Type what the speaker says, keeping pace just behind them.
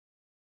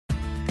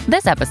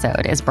This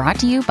episode is brought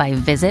to you by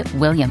Visit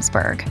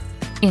Williamsburg.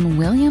 In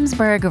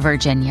Williamsburg,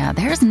 Virginia,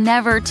 there's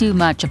never too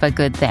much of a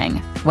good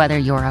thing. Whether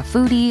you're a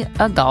foodie,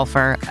 a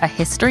golfer, a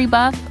history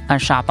buff, a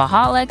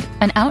shopaholic,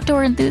 an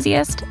outdoor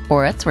enthusiast,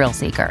 or a thrill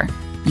seeker,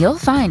 you'll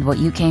find what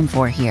you came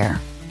for here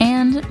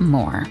and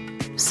more.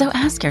 So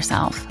ask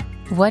yourself,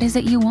 what is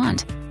it you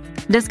want?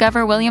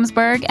 Discover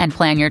Williamsburg and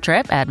plan your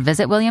trip at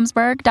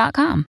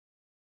visitwilliamsburg.com.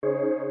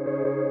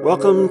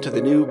 Welcome to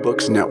the New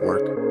Books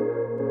Network.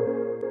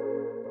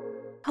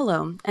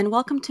 Hello, and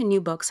welcome to New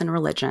Books and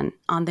Religion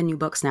on the New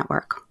Books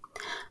Network.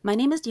 My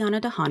name is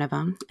Diana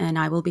Dehanova, and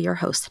I will be your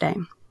host today.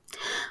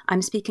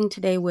 I'm speaking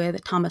today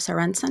with Thomas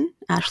Arentzen,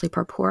 Ashley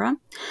Purpura,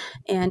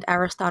 and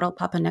Aristotle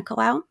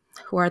Papanicolaou,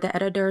 who are the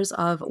editors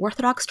of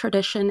Orthodox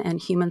Tradition and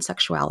Human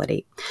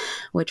Sexuality,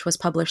 which was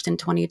published in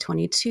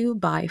 2022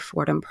 by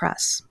Fordham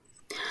Press.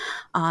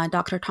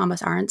 Dr.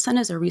 Thomas Arentzen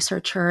is a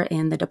researcher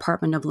in the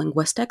Department of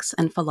Linguistics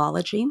and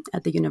Philology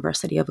at the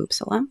University of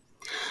Uppsala.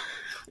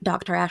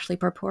 Dr. Ashley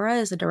Purpura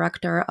is the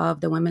director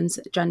of the Women's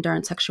Gender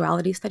and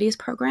Sexuality Studies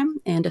program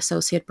and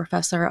associate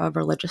professor of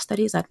religious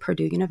studies at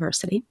Purdue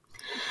University.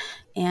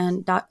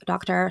 And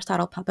Dr.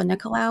 Aristotle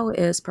Papanicolaou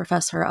is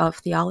professor of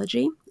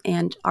theology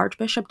and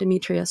Archbishop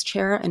Demetrius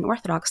Chair in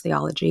Orthodox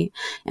Theology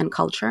and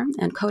Culture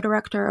and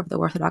co-director of the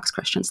Orthodox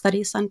Christian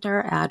Studies Center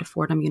at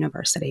Fordham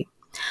University.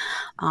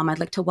 I'd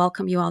like to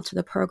welcome you all to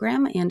the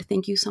program and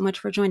thank you so much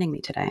for joining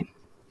me today.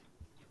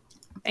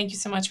 Thank you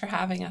so much for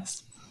having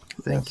us.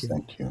 Thank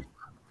you.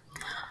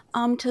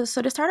 To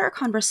start our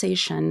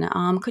conversation,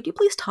 could you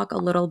please talk a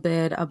little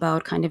bit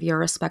about kind of your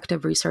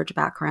respective research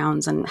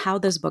backgrounds and how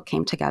this book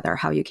came together,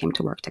 how you came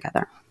to work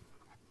together?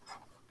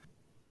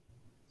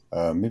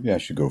 Maybe I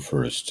should go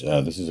first.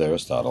 This is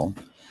Aristotle.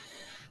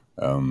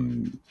 My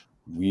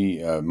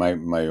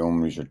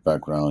own research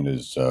background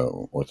is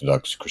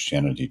Orthodox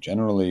Christianity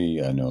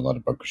generally. I know a lot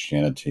about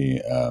Christianity,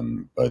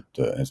 but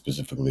and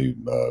specifically,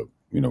 what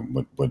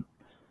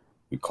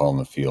we call in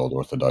the field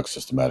Orthodox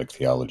systematic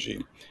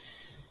theology.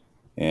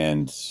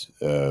 And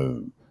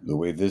the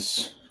way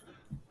this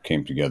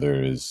came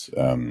together is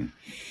the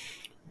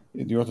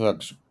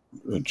Orthodox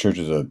Church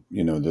is the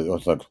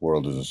Orthodox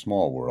world is a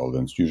small world,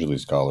 and it's usually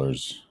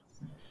scholars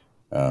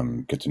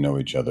get to know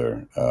each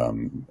other.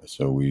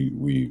 So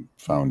we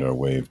found our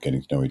way of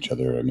getting to know each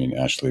other. I mean,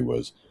 Ashley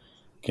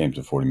came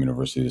to Fordham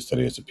University to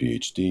study as a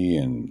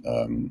PhD,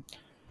 and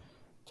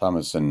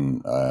Thomas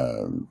and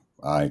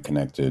I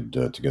connected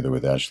together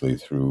with Ashley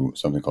through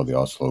something called the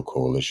Oslo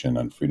Coalition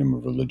on Freedom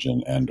of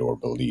Religion and/or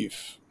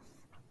Belief.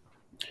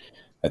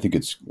 I think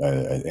it's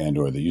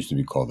and/or they used to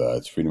be called that.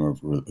 It's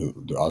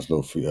the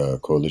Oslo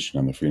Coalition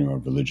on the Freedom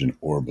of Religion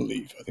or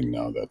Belief. I think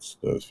now that's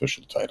the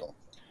official title,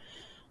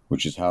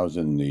 which is housed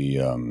in the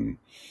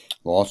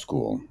law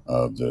school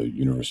of the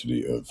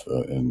University of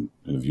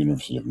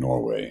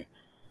Norway,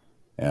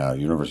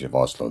 University of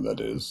Oslo,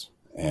 that is,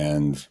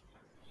 and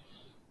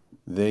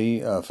they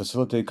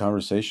facilitate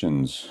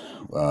conversations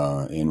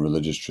in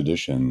religious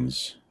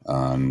traditions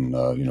on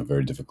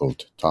very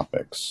difficult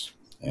topics,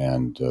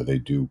 and they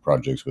do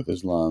projects with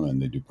Islam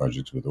and they do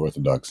projects with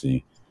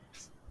Orthodoxy,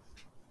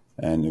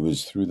 and it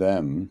was through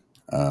them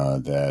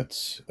that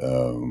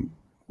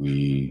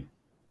we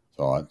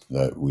thought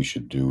that we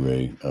should do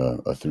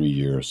a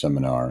 3-year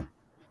seminar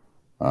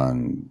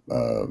on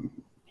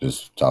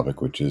this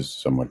topic, which is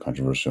somewhat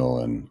controversial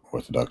in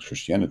Orthodox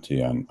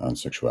Christianity on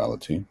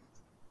sexuality.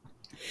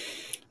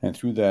 And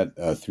through that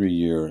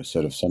 3-year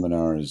set of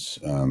seminars,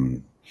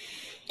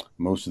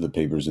 most of the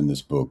papers in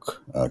this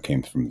book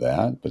came from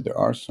that, but there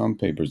are some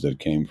papers that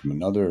came from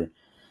another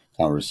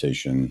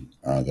conversation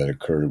that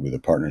occurred with a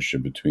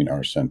partnership between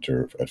our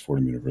center at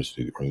Fordham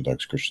University, the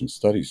Orthodox Christian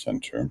Studies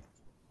Center,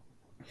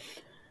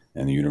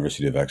 and the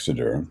University of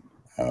Exeter,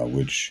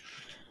 which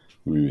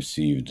we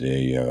received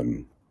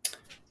a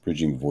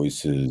Bridging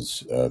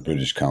Voices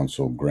British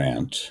Council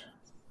grant,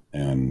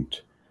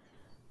 and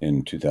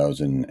in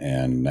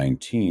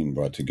 2019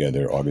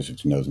 August of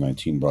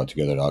 2019, brought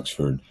together at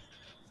Oxford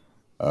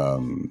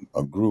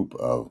a group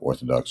of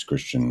Orthodox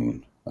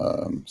Christian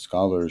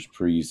scholars,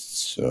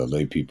 priests,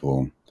 lay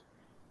people,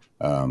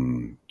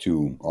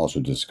 to also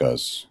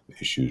discuss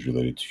issues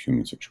related to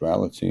human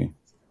sexuality,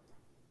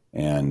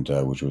 and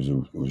which was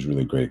a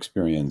really great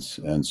experience.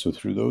 And so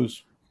through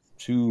those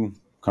two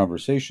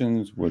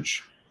conversations,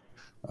 which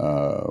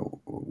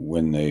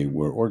when they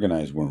were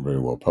organized weren't very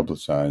well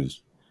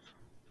publicized,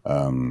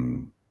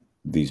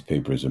 these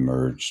papers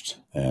emerged,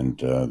 and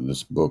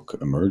this book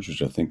emerged,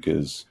 which I think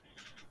is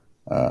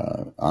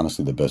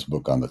honestly the best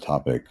book on the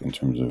topic in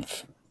terms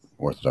of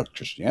Orthodox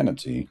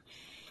Christianity,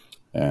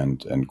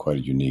 and quite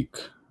a unique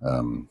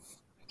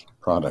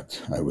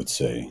product, I would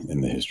say,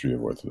 in the history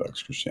of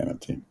Orthodox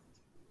Christianity.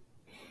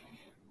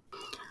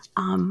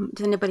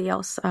 Does anybody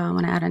else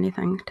want to add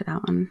anything to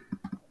that one?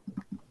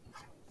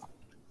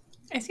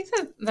 I think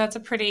that's a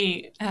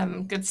pretty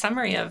good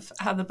summary of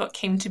how the book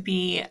came to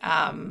be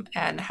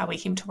and how we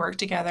came to work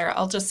together.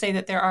 I'll just say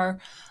that there are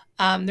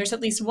There's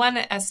at least one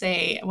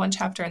essay, one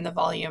chapter in the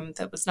volume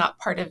that was not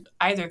part of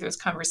either of those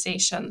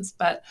conversations.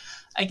 But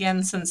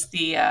again, since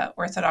the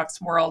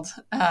Orthodox world,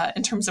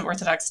 in terms of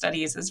Orthodox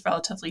studies, is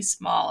relatively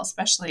small,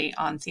 especially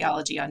on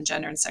theology, on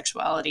gender and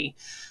sexuality,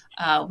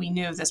 we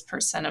knew of this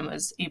person and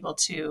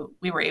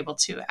we were able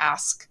to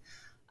ask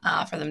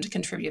for them to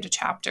contribute a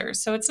chapter.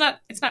 So it's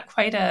not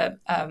quite a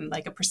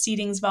like a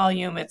proceedings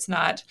volume. It's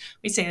not.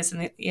 We say this in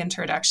the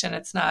introduction.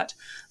 It's not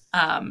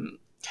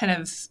kind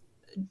of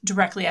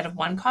directly out of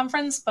one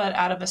conference, but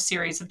out of a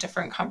series of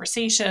different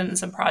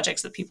conversations and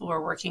projects that people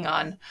were working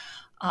on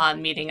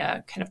meeting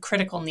a kind of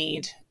critical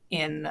need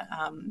in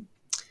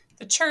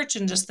the church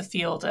and just the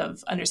field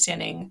of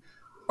understanding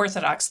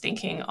Orthodox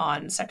thinking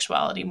on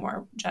sexuality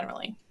more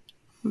generally.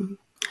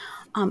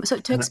 Mm-hmm. So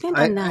to expand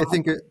on that, I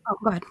think go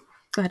ahead.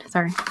 Go ahead.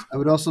 Sorry. I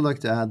would also like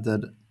to add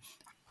that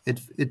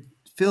it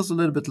feels a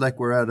little bit like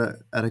we're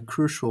at a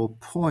crucial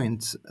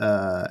point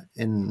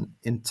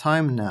in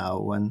time now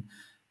when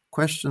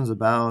questions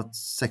about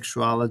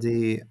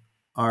sexuality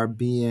are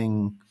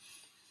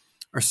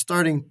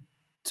starting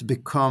to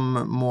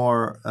become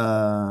more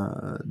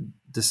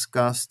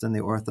discussed in the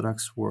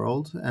Orthodox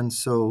world, and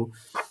so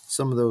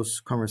some of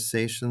those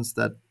conversations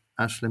that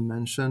Ashley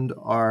mentioned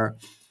are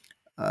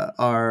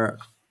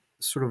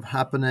sort of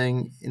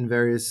happening in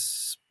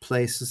various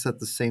places at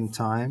the same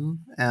time,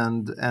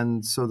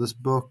 and so this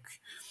book,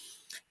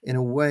 in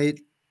a way,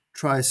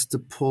 tries to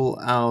pull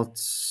out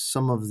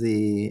some of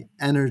the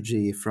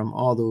energy from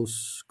all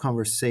those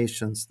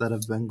conversations that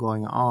have been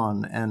going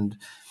on,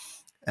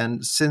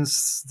 and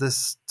since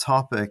this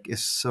topic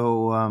is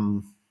so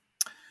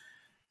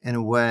in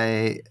a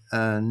way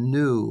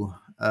new,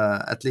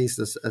 at least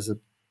as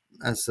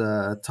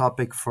a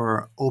topic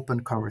for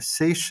open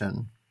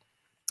conversation,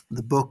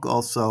 the book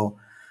also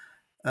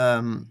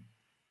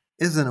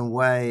is in a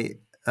way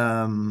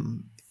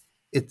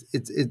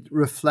it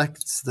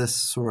reflects this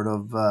sort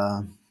of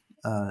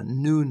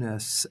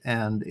newness,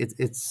 and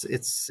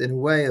it's in a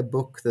way a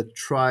book that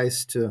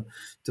tries to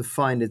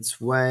find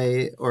its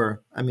way,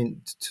 or I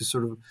mean to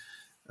sort of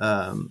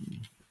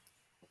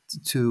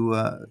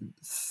to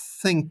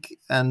think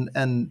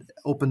and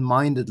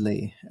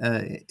open-mindedly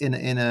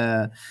in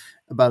a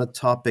about a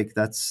topic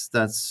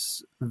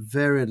that's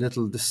very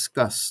little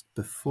discussed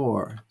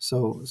before.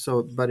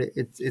 But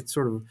it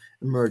sort of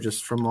emerges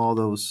from all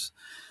those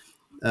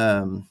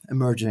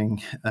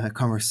emerging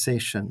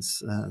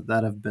conversations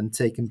that have been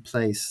taking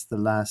place the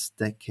last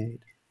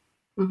decade.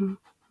 Mm-hmm.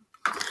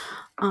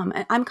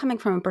 I'm coming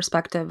from a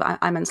perspective,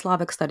 I'm in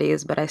Slavic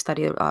studies, but I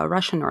study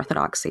Russian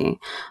Orthodoxy.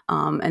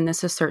 And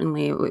this is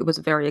certainly, it was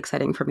very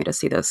exciting for me to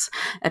see this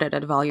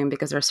edited volume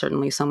because there's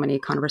certainly so many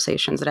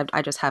conversations that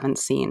I just haven't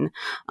seen,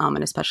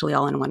 and especially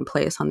all in one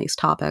place on these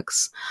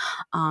topics.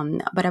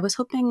 But I was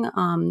hoping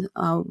one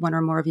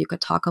or more of you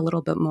could talk a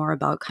little bit more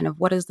about kind of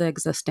what is the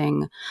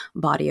existing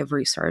body of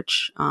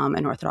research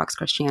in Orthodox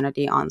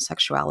Christianity on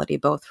sexuality,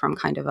 both from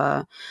kind of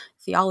a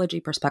theology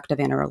perspective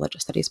and a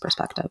religious studies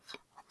perspective.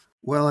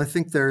 Well, I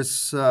think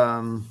there's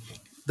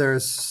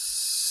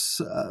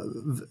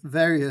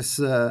various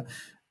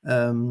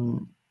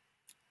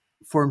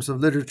forms of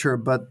literature,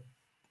 but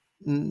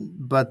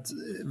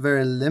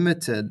very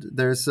limited.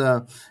 There's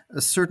a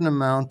certain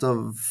amount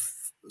of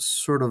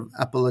sort of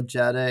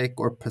apologetic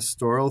or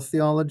pastoral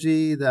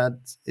theology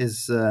that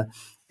is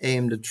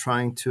aimed at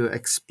trying to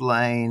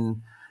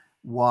explain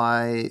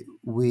why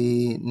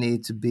we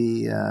need to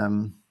be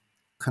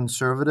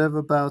conservative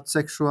about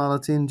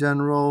sexuality in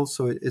general.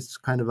 So it's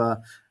kind of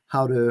a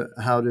how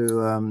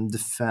to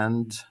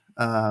defend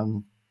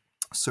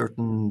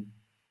certain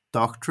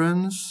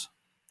doctrines,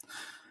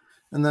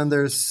 and then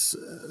there's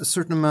a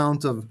certain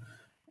amount of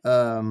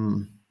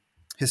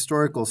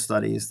historical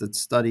studies that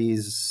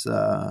studies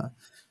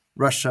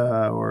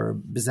Russia or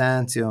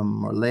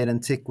Byzantium or late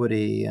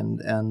antiquity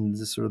and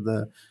sort of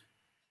the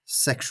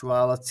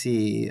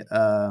sexuality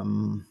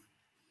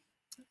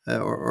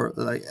or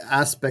like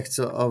aspects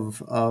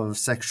of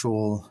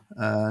sexual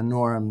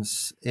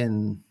norms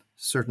in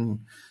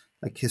certain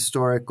like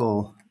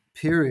historical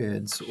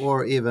periods,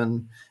 or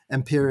even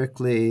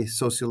empirically,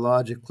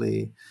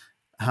 sociologically,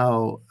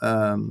 how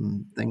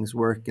things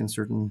work in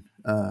certain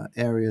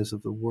areas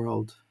of the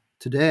world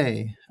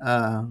today.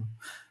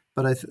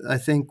 But I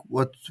think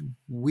what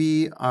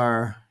we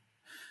are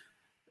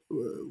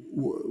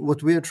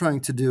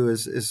trying to do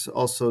is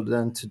also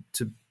then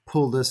to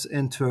pull this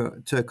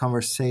into a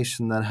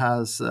conversation that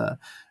has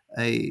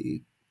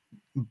a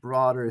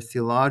broader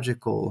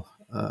theological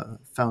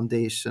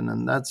foundation,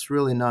 and that's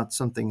really not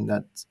something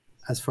that,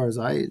 as far as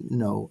I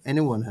know,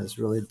 anyone has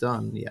really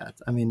done yet.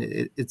 I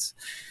mean,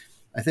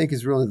 I think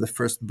it's really the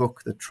first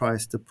book that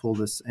tries to pull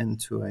this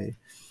into a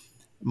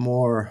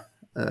more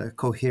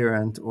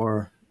coherent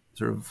or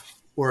sort of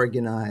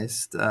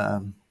organized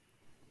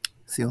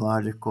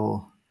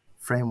theological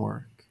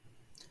framework.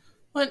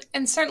 Well,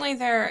 and certainly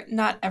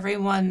not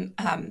everyone,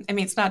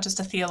 it's not just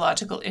a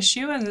theological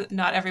issue, and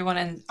not everyone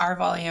in our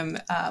volume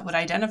would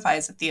identify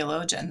as a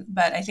theologian.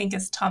 But I think,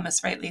 as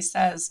Thomas rightly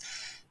says,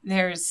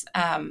 there's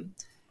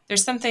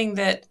something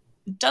that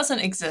doesn't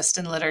exist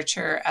in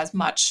literature as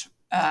much,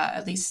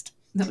 at least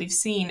that we've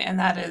seen, and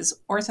that is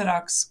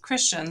Orthodox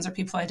Christians, or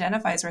people who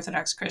identify as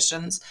Orthodox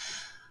Christians,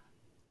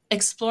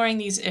 exploring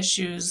these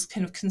issues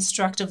kind of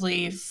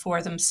constructively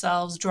for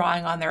themselves,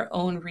 drawing on their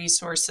own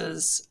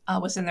resources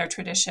within their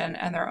tradition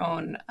and their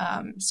own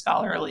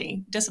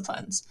scholarly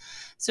disciplines.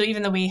 So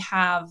even though we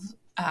have,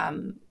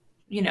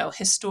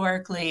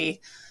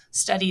 historically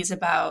studies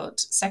about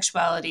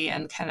sexuality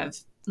and kind of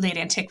late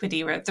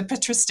antiquity or the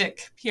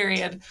patristic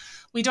period,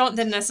 we don't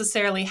then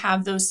necessarily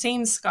have those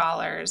same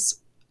scholars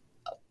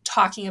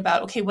talking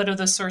about, okay, what do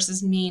those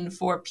sources mean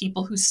for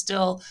people who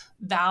still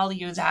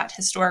value that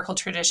historical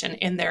tradition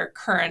in their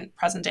current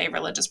present day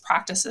religious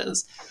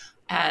practices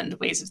and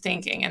ways of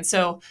thinking. And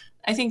so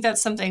I think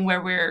that's something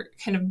where we're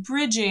kind of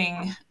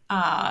bridging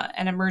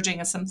and emerging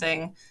as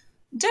something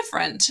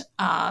different,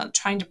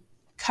 trying to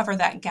cover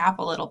that gap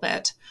a little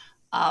bit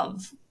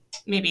of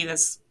maybe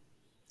this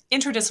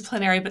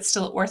interdisciplinary but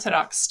still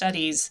Orthodox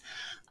studies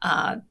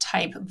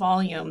type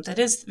volume that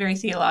is very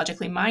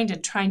theologically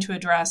minded, trying to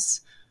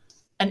address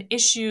an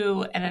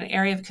issue and an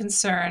area of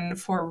concern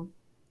for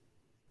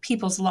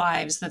people's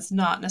lives that's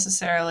not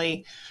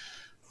necessarily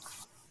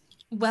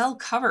well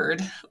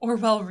covered or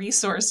well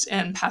resourced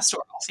in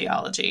pastoral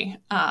theology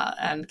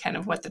and kind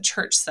of what the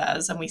church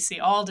says. And we see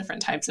all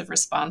different types of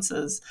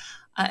responses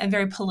and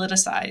very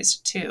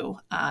politicized too.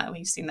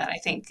 We've seen that. I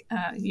think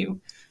you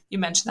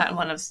mentioned that in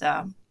one of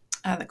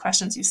the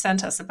questions you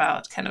sent us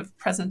about kind of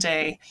present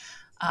day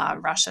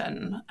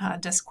Russian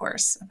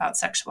discourse about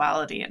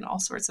sexuality and all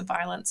sorts of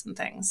violence and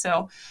things.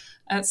 So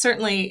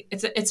certainly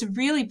it's a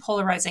really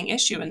polarizing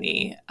issue in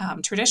the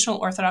traditional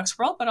Orthodox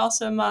world, but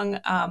also among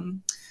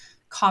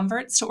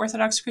converts to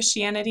Orthodox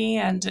Christianity.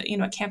 And,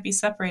 it can't be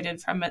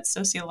separated from its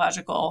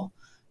sociological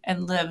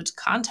and lived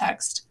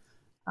context.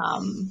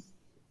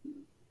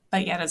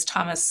 But yet, as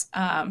Thomas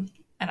and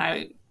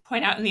I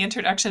point out in the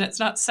introduction,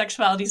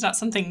 sexuality is not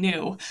something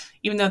new,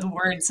 even though the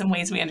words and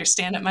ways we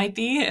understand it might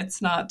be.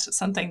 It's not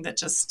something that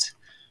just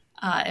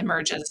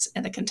emerges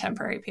in the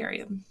contemporary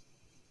period.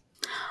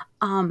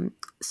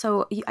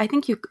 So I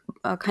think you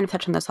kind of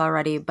touched on this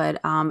already,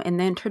 but in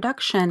the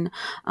introduction,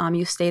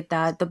 you state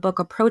that the book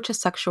approaches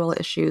sexual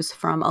issues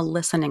from a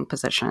listening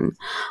position.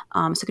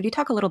 So could you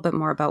talk a little bit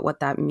more about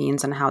what that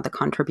means and how the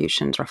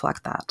contributions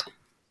reflect that?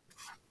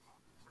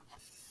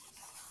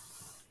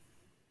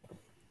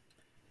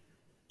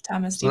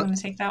 Thomas, do you want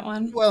to take that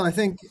one? Well, I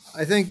think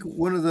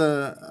one of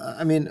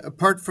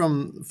apart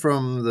from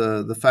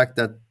the fact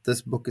that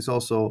this book is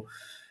also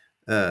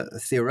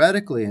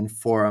theoretically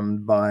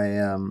informed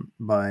by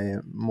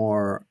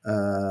more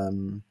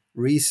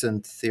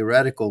recent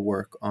theoretical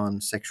work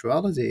on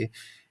sexuality,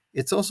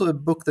 it's also a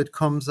book that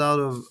comes out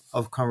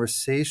of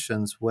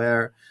conversations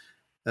where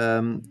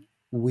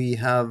we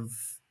have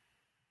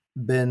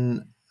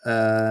been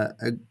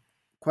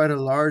quite a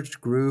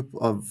large group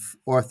of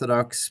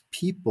Orthodox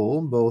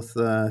people, both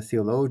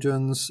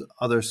theologians,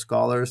 other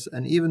scholars,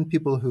 and even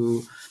people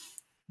who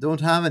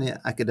don't have any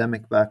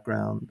academic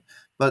background,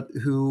 but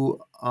who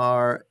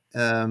are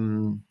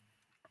in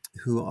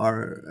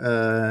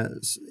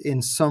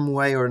some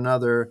way or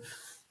another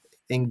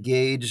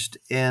engaged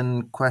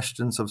in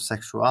questions of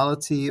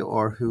sexuality,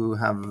 or who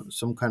have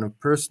some kind of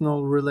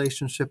personal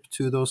relationship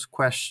to those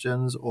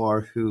questions,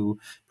 or who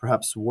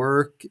perhaps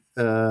work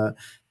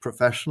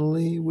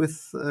professionally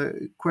with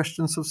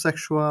questions of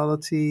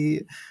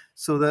sexuality,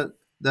 so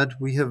that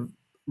we have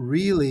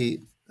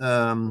really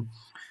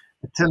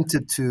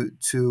attempted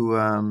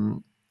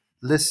to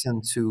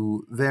listen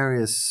to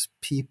various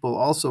people,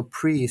 also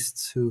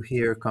priests, who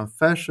hear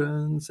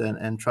confessions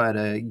and try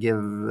to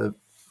give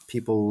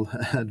people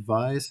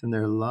advice in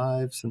their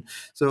lives. And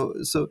so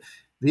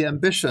the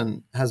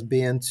ambition has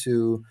been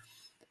to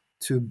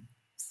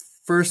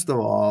first of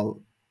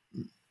all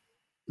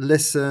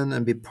listen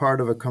and be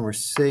part of a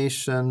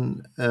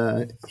conversation,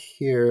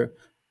 hear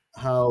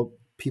how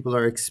people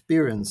are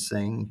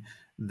experiencing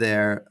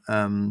their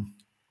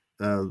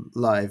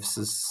lives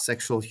as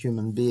sexual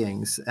human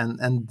beings,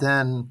 and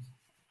then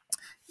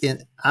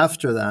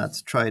after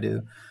that try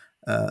to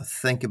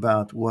think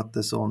about what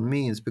this all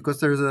means, because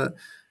there's a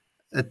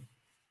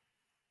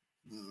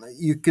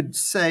you could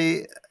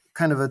say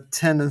kind of a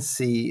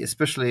tendency,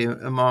 especially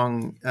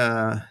among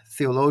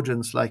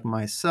theologians like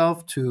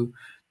myself, to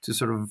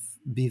sort of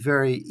be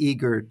very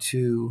eager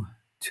to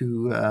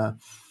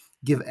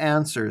give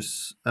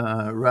answers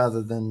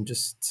rather than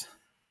just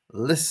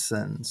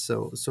listen.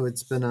 So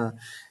it's been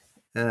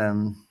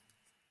an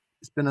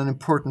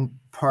important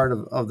part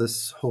of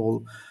this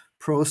whole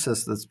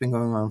process that's been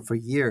going on for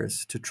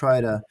years, to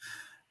try to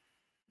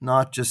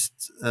not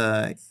just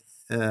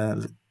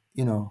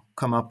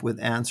come up with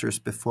answers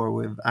before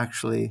we've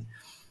actually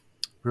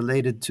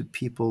related to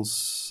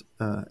people's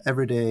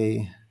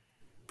everyday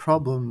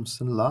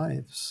problems and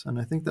lives. And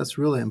I think that's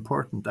really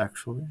important,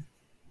 actually.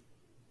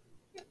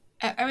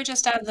 I would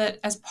just add that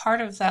as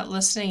part of that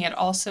listening, it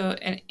also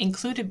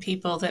included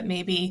people that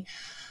maybe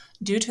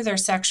due to their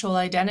sexual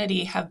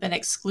identity, have been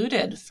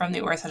excluded from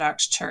the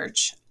Orthodox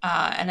Church,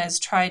 and has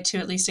tried to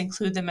at least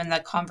include them in the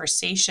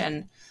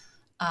conversation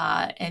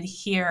and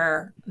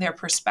hear their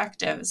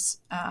perspectives,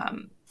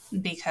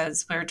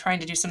 because we're trying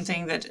to do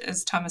something that,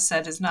 as Thomas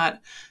said, is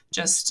not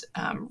just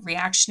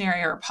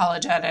reactionary or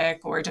apologetic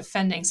or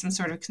defending some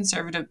sort of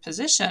conservative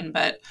position,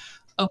 but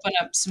open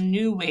up some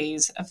new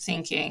ways of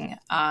thinking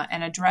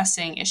and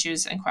addressing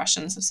issues and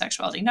questions of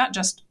sexuality, not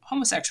just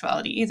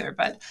homosexuality either,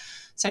 but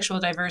sexual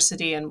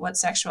diversity and what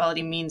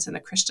sexuality means in the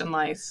Christian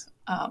life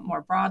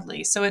more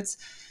broadly. So it's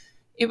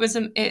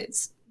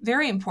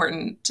very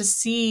important to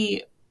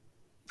see,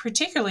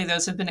 particularly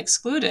those who've been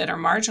excluded or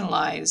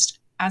marginalized,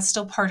 as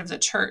still part of the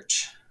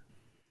church,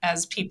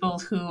 as people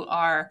who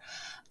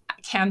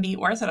can be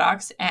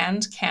Orthodox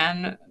and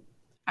can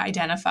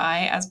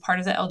identify as part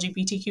of the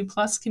LGBTQ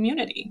plus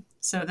community.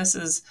 So this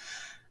is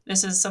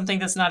something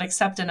that's not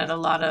accepted in a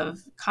lot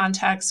of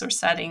contexts or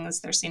settings.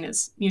 They're seen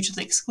as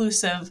mutually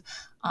exclusive,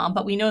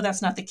 but we know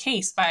that's not the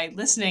case by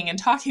listening and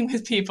talking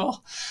with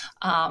people,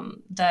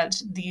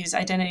 that these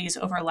identities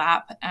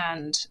overlap,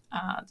 and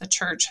the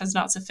church has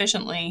not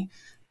sufficiently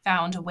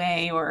found a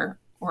way or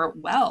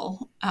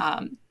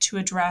to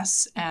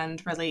address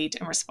and relate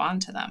and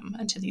respond to them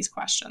and to these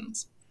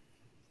questions.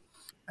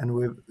 And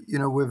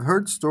we've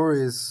heard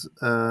stories,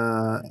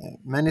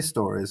 many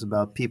stories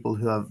about people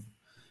who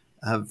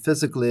have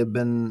physically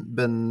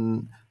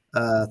been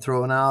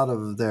thrown out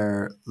of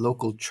their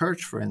local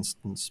church, for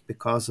instance,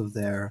 because of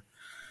their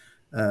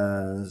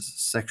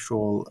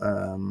sexual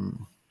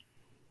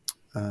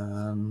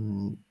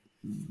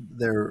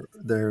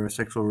their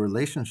sexual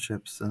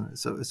relationships, and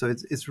so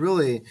it's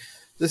really,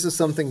 this is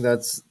something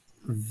that's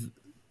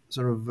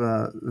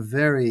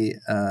very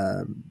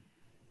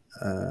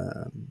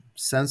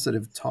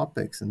sensitive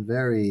topics and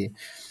very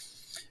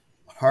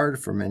hard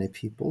for many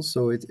people.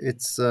 So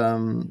it's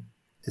been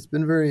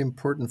very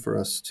important for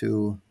us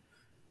to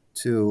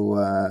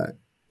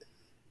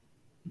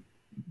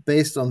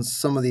based on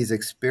some of these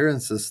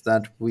experiences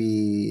that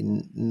we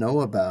know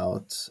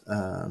about,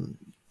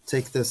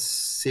 take this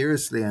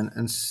seriously, and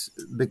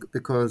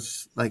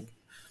because like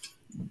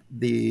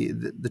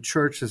the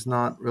church has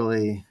not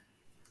really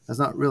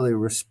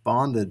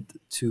responded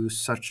to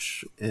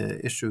such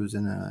issues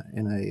in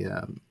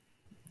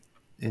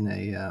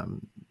a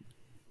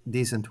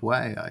decent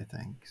way, I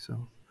think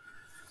so.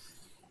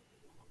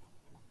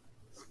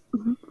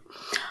 Mm-hmm.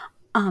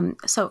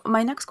 So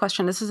my next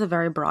question, this is a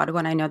very broad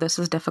one. I know this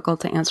is difficult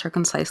to answer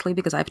concisely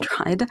because I've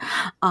tried.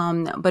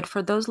 But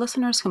for those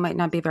listeners who might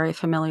not be very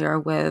familiar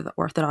with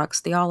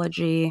Orthodox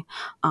theology,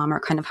 or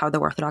kind of how the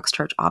Orthodox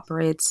Church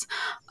operates,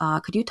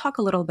 could you talk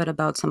a little bit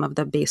about some of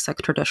the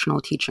basic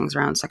traditional teachings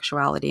around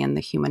sexuality and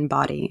the human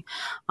body,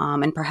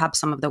 and perhaps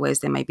some of the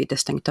ways they might be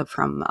distinctive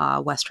from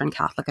Western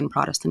Catholic and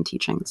Protestant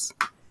teachings?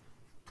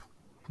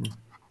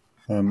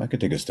 I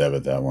could take a stab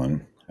at that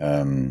one.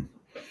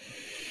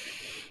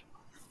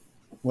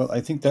 Well,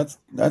 I think that's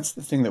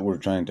the thing that we're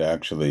trying to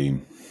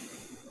actually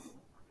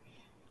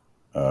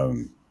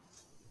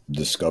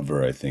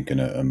discover, I think, in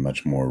a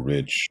much more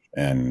rich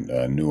and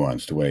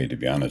nuanced way, to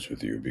be honest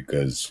with you,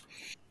 because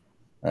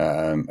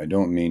I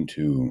don't mean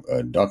to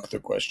duck the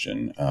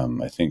question.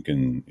 I think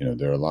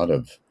there are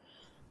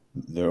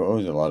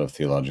always a lot of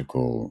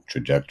theological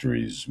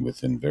trajectories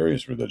within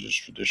various religious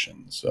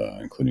traditions,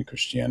 including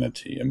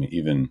Christianity. I mean,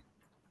 even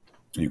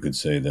you could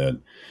say that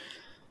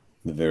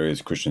the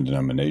various Christian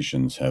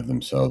denominations have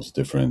themselves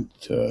different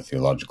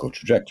theological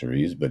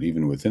trajectories, but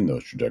even within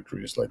those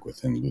trajectories, like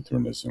within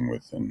Lutheranism,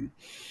 within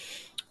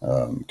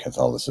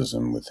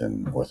Catholicism,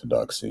 within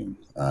Orthodoxy.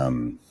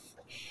 And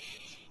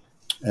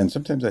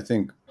sometimes I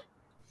think,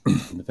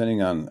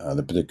 depending on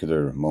the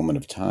particular moment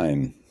of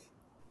time,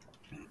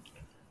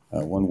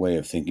 one way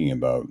of thinking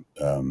about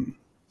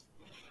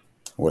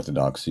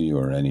Orthodoxy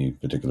or any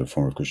particular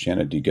form of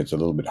Christianity gets a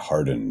little bit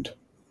hardened.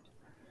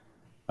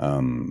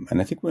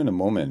 And I think we're in a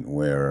moment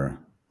where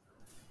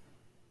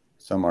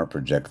some are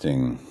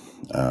projecting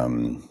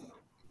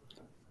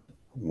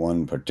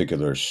one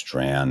particular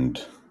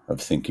strand of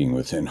thinking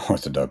within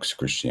Orthodox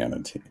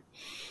Christianity.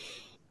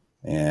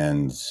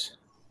 And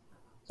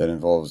that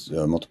involves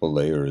multiple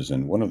layers.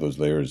 And one of those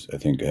layers, I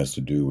think, has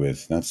to do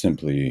with not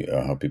simply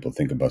how people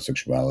think about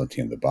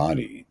sexuality and the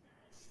body,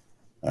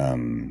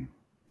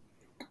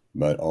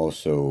 but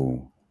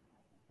also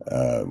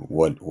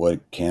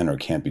what can or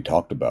can't be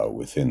talked about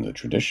within the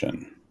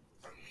tradition.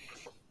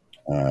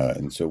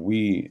 And so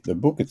the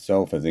book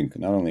itself, I think,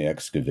 not only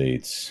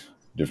excavates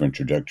different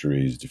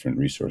trajectories, different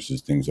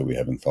resources, things that we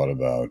haven't thought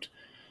about,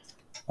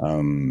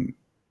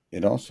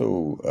 it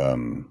also,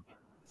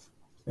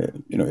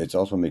 it's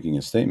also making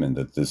a statement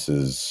that this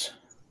is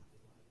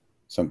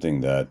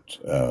something that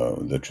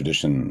the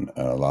tradition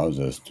allows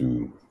us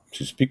to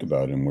speak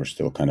about, and we're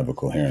still kind of a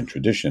coherent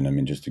tradition. I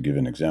mean, just to give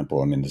an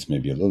example, I mean, this may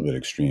be a little bit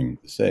extreme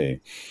to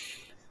say,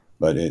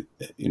 but a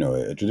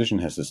tradition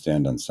has to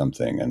stand on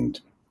something, and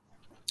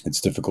it's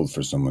difficult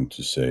for someone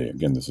to say,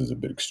 again, this is a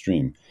bit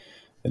extreme,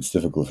 it's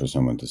difficult for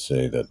someone to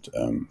say that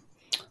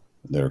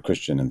they're a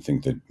Christian and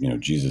think that,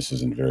 Jesus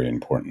isn't very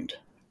important.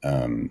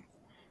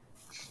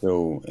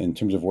 So in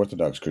terms of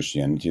Orthodox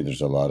Christianity,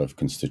 there's a lot of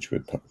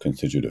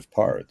constitutive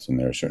parts, and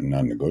there are certain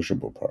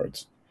non-negotiable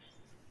parts.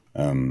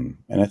 And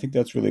I think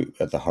that's really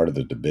at the heart of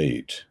the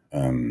debate.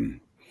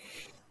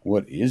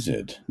 What is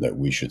it that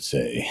we should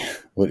say?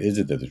 What is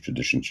it that the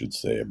tradition should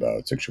say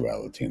about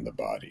sexuality and the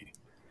body?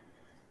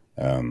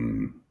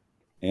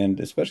 And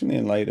especially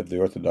in light of the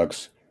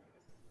Orthodox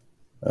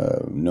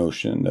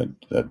notion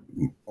that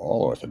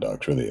all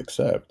Orthodox really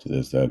accept,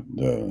 is that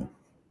the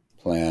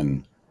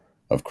plan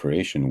of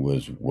creation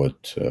was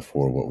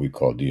for what we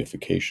call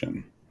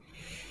deification.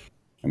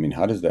 I mean,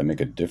 how does that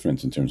make a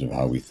difference in terms of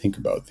how we think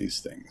about these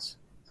things?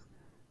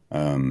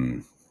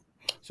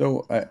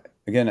 So I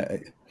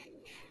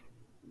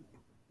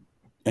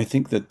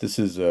think that this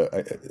is,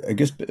 I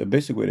guess, a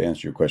basic way to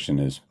answer your question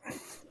is,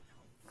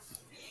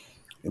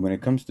 when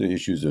it comes to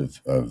issues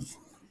of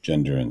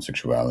gender and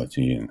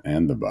sexuality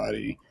and the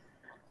body,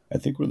 I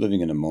think we're living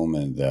in a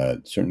moment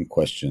that certain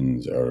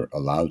questions are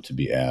allowed to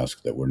be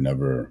asked that were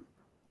never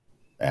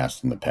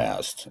asked in the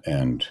past,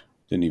 and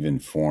didn't even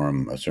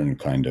form a certain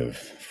kind of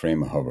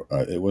frame of,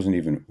 it wasn't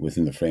even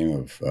within the frame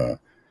of,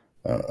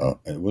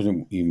 it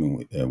wasn't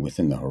even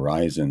within the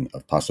horizon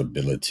of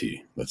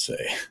possibility, let's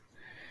say.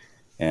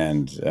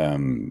 And,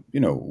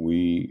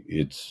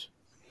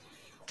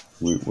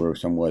 we're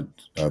somewhat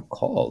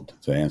called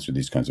to answer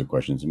these kinds of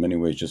questions in many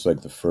ways, just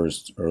like the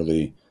first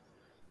early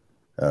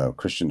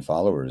Christian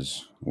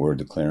followers were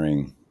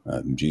declaring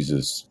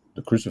Jesus,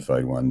 the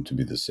crucified one, to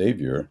be the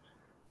Savior.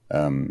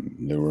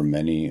 There were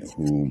many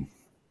who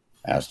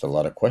asked a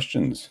lot of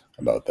questions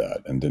about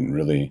that and didn't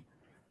really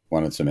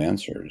wanted some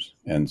answers.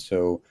 And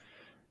so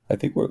I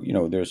think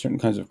there are certain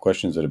kinds of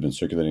questions that have been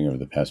circulating over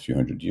the past few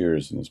hundred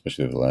years, and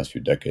especially over the last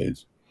few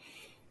decades.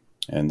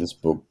 And this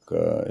book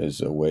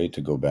is a way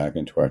to go back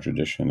into our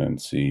tradition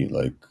and see,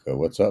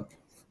 what's up?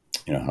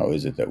 How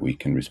is it that we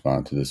can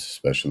respond to this,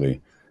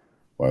 especially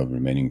while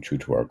remaining true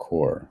to our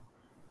core?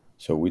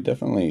 So we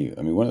definitely,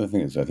 one of the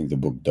things I think the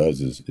book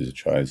does is it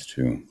tries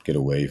to get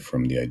away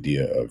from the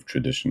idea of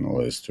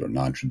traditionalist or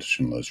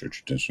non-traditionalist or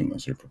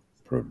traditionalist or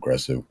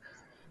progressive.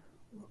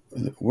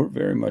 We're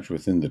very much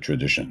within the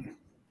tradition.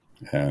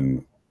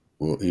 And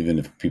even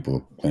if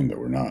people claim that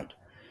we're not,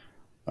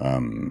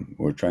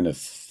 we're trying to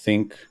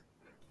think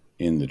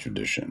in the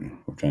tradition.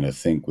 We're trying to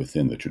think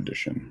within the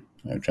tradition.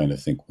 We're trying to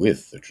think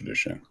with the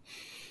tradition.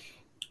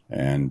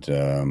 And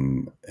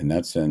in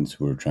that sense,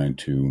 we're trying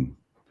to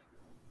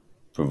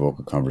provoke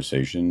a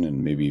conversation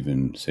and maybe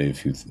even say a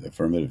few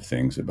affirmative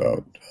things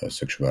about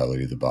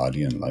sexuality of the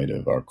body in light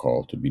of our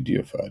call to be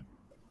deified.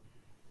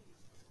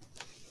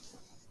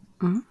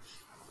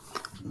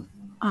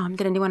 Mm-hmm.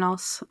 Did anyone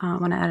else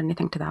want to add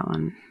anything to that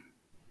one?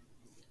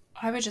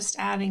 I would just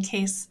add, in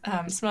case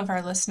some of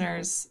our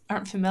listeners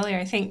aren't familiar,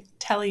 I think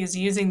Telly is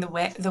using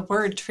the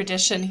word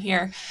tradition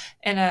here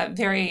in a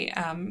very,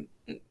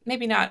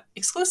 maybe not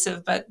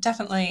exclusive, but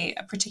definitely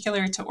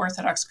particular to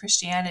Orthodox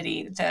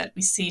Christianity, that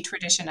we see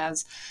tradition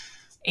as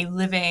a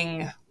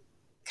living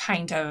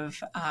kind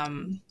of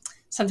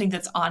something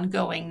that's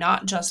ongoing,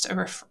 not just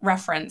a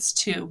reference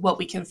to what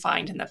we can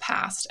find in the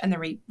past and then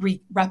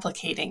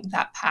replicating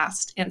that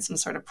past in some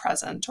sort of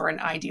present or an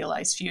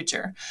idealized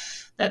future.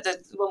 That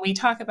when we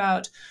talk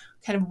about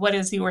kind of what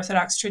is the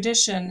Orthodox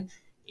tradition,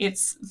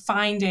 it's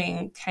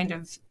finding kind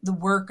of the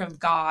work of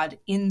God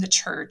in the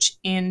church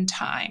in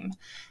time.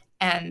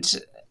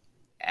 And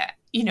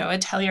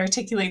Telly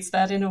articulates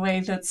that in a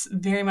way that's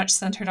very much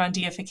centered on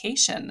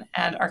deification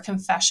and our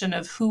confession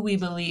of who we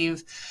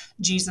believe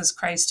Jesus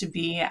Christ to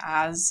be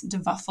as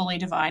fully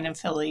divine and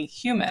fully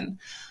human.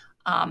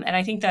 And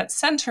I think that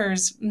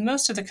centers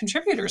most of the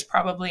contributors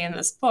probably in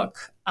this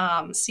book,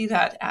 see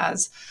that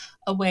as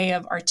a way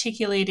of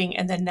articulating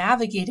and then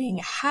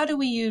navigating how do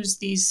we use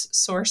these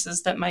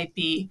sources that might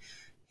be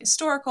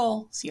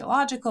historical,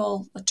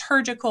 theological,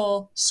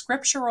 liturgical,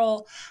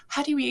 scriptural.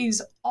 How do we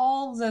use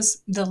all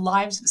this, the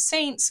lives of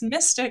saints,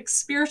 mystics,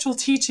 spiritual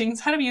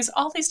teachings? How do we use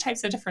all these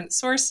types of different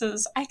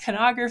sources,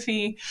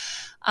 iconography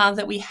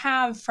that we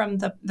have from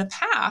the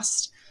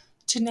past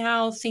to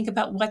now think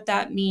about what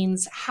that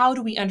means? How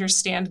do we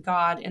understand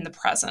God in the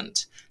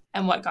present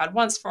and what God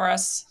wants for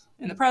us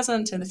in the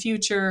present, in the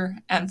future,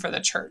 and for the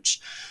church?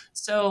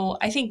 So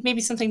I think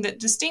maybe something that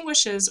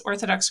distinguishes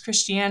Orthodox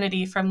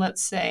Christianity from,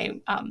 let's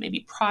say,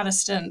 maybe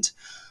Protestant,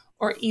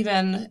 or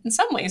even in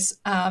some ways,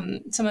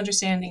 some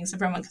understandings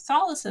of Roman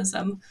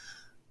Catholicism,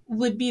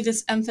 would be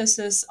this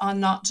emphasis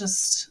on not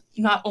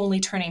only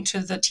turning to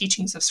the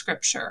teachings of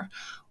Scripture,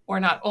 or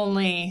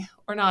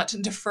not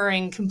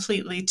deferring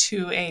completely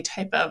to a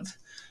type of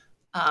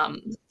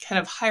kind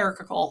of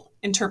hierarchical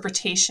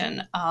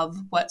interpretation of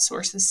what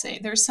sources say.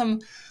 There's some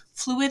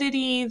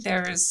fluidity,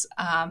 there's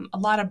a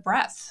lot of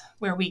breadth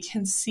where we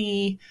can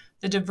see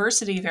the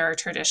diversity of our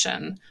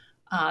tradition,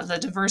 the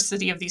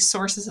diversity of these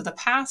sources of the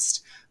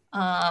past,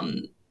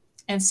 and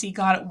see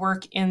God at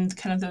work in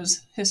kind of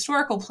those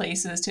historical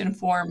places to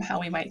inform how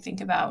we might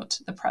think about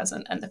the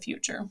present and the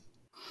future.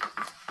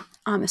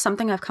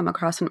 Something I've come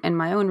across in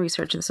my own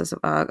research. This is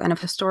kind of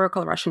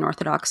historical Russian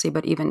Orthodoxy,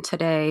 but even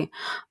today,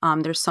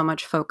 there's so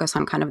much focus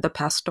on kind of the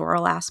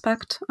pastoral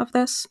aspect of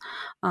this.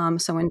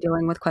 So in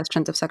dealing with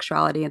questions of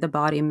sexuality, the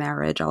body,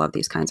 marriage, all of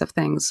these kinds of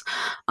things,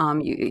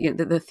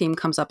 the theme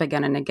comes up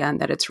again and again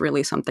that it's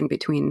really something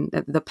between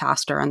the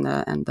pastor and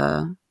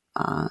the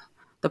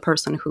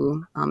person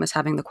who is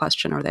having the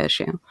question or the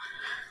issue.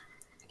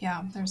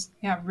 Yeah, there's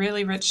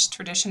really rich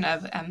tradition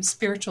of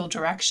spiritual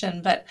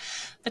direction, but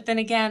then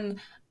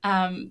again,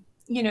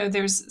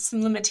 there's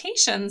some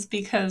limitations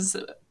because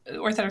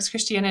Orthodox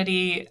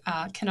Christianity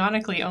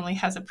canonically only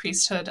has a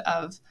priesthood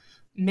of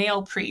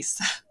male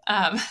priests.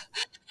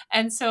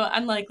 And so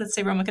unlike, let's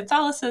say, Roman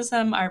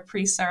Catholicism, our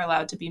priests are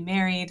allowed to be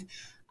married.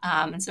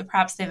 And so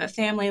perhaps they have a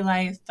family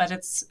life, but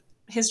it's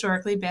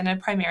historically been a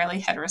primarily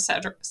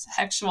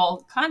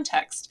heterosexual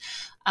context.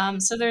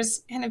 So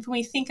there's kind of, when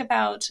we think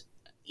about,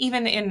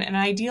 even in an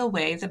ideal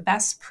way, the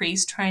best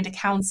priest trying to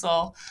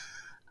counsel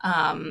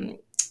a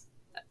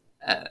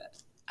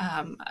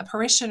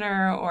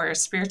parishioner or a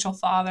spiritual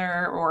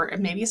father or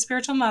maybe a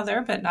spiritual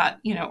mother, but not,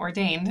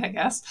 ordained, I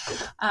guess,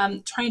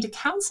 trying to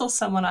counsel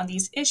someone on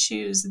these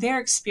issues, their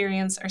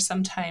experience are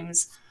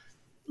sometimes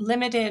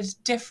limited,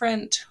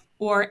 different,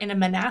 or in a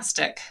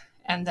monastic,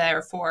 and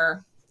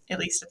therefore, at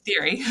least a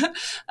theory,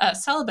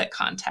 celibate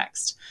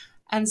context.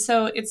 And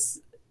so it's,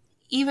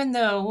 even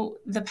though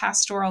the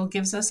pastoral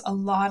gives us a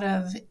lot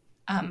of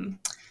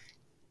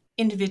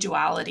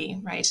individuality,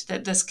 right?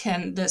 That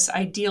this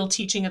ideal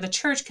teaching of the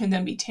church can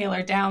then be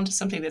tailored down to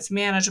something that's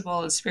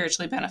manageable and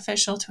spiritually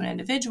beneficial to an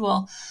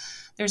individual.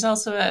 There's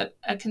also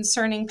a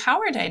concerning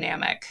power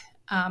dynamic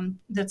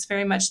that's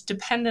very much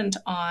dependent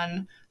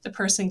on the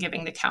person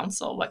giving the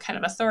counsel. What kind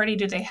of authority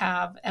do they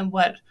have, and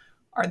what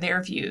are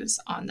their views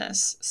on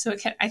this? So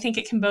I think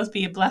it can both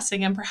be a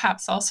blessing and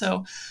perhaps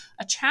also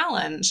a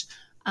challenge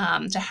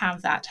to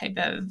have that type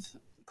of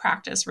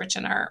practice rich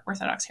in our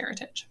Orthodox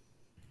heritage.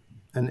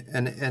 And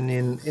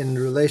in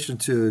relation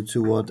to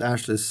what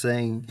Ashley is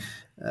saying,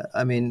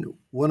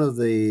 one of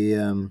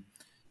the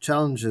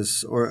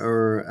challenges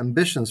or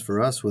ambitions for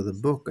us with the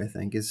book, I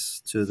think,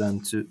 is to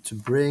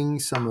bring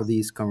some of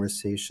these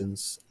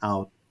conversations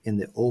out in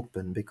the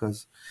open,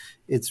 because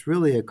it's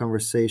really a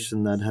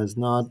conversation that has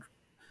not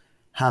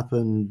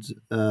happened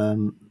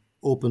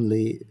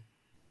openly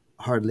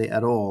hardly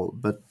at all,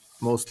 but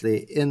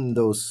mostly in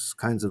those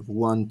kinds of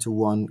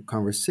one-to-one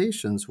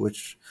conversations,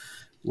 which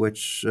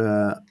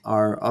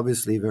are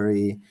obviously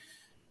very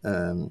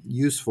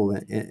useful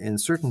in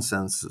certain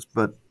senses,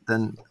 but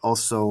then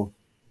also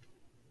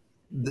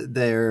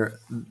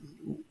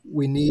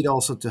we need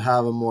also to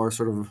have a more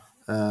sort of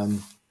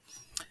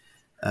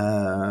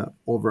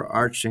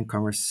overarching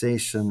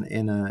conversation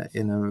in a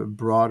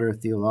broader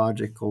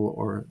theological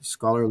or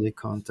scholarly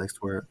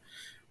context where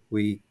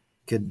we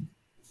could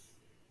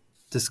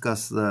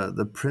discuss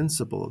the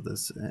principle of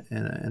this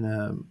in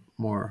a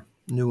more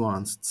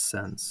nuanced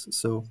sense.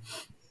 So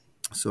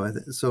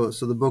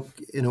the book,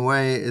 in a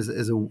way, is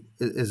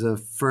a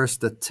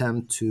first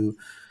attempt to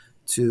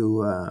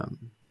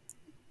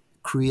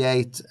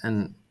create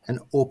an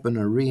open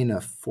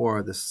arena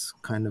for this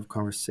kind of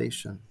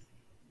conversation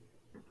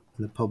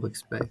in the public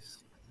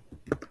space.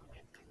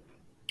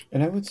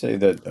 And I would say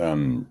that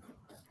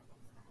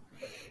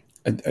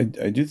I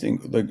do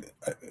think,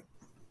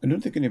 I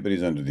don't think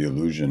anybody's under the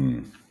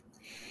illusion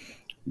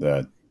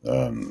that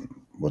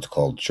what's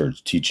called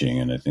church teaching,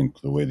 and I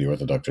think the way the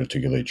Orthodox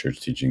articulate church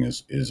teaching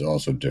is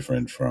also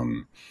different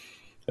from,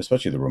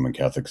 especially the Roman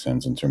Catholic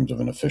sense, in terms of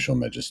an official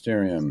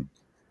magisterium,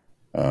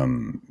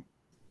 and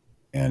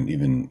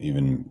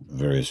even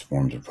various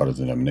forms of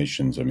Protestant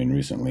denominations. I mean,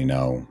 recently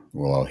now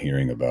we're all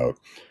hearing about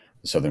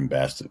the Southern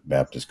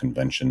Baptist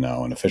Convention,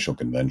 now an official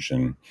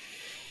convention,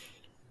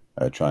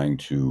 trying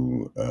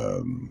to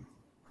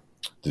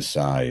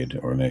decide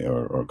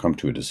or come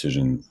to a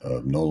decision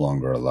of no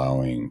longer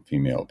allowing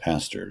female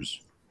pastors.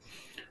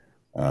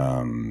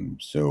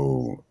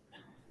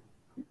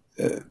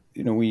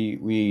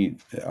 We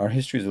our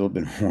history is a little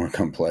bit more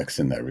complex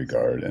in that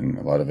regard, and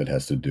a lot of it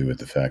has to do with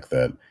the fact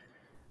that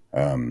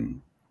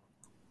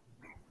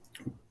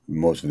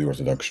most of the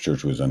Orthodox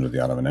Church was under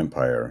the Ottoman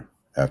Empire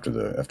after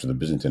the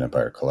Byzantine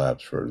Empire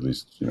collapsed for at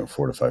least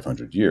 400 to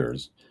 500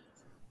 years,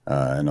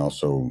 and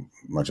also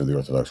much of the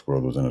Orthodox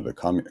world was under the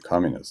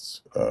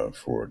communists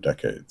for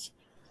decades.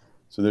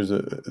 So there's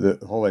the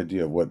whole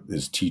idea of what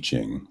is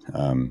teaching,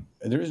 and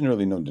there isn't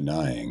really no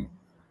denying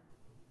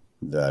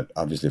that.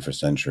 Obviously, for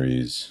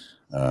centuries,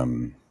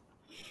 it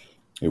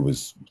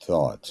was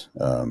thought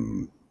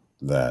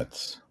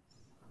that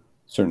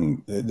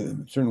certain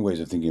ways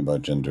of thinking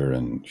about gender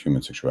and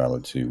human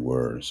sexuality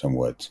were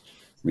somewhat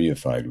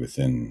reified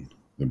within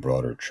the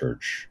broader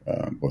church,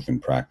 both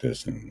in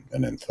practice and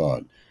in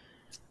thought.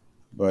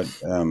 But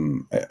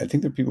I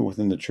think there are people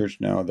within the church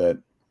now that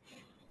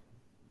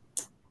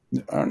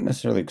aren't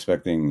necessarily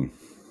expecting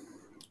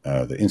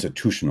the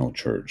institutional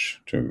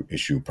church to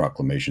issue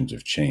proclamations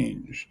of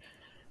change,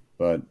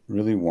 but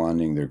really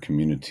wanting their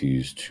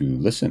communities to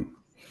listen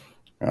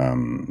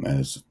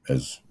as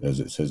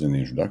it says in the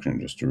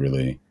introduction, just to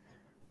really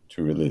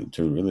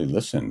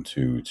listen,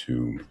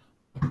 to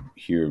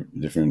hear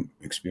different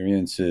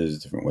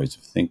experiences, different ways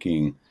of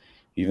thinking,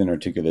 even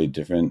articulate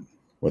different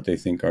what they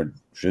think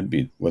should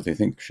be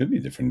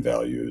different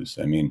values.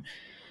 I mean,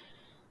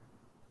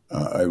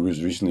 I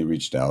was recently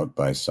reached out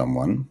by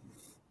someone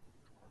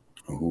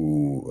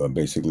who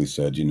basically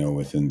said,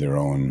 within their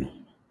own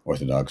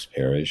Orthodox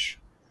parish,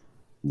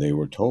 they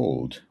were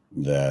told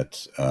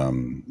that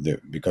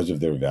because of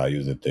their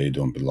values that they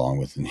don't belong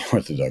within the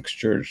Orthodox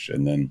Church.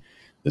 And then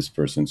this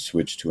person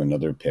switched to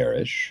another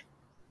parish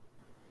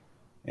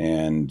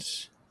and,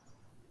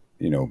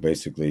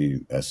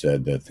 basically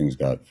said that things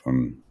went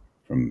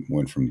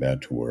from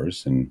bad to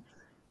worse, and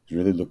was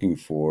really looking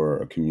for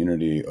a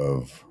community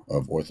of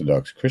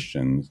Orthodox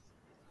Christians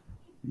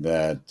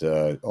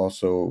that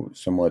also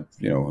somewhat,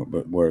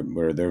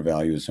 where their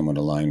values somewhat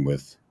align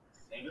with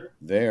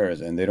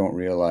theirs, and they don't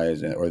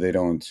realize, or they're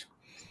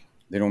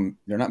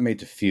not made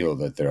to feel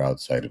that they're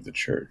outside of the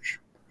church.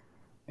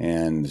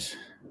 And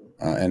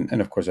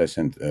of course I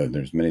sent,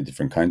 there's many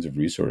different kinds of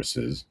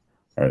resources.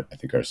 I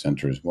think our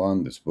center is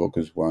one, this book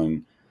is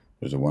one.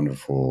 There's a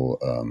wonderful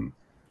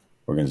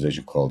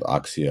organization called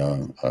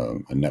Axia,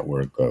 a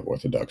network of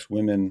Orthodox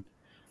women.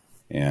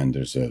 And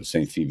there's a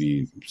St.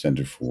 Phoebe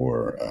Center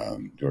for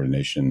the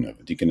ordination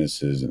of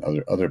deaconesses, and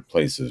other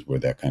places where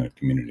that kind of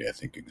community, I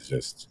think,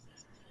 exists.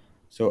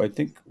 So I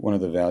think one of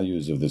the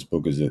values of this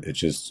book is that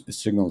it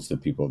signals to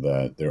people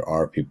that there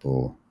are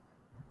people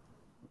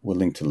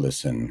willing to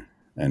listen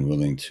and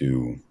willing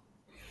to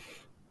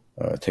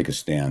take a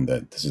stand,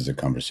 that this is a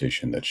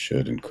conversation that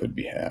should and could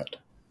be had.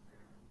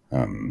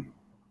 And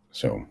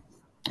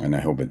I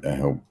hope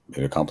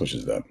it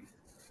accomplishes that.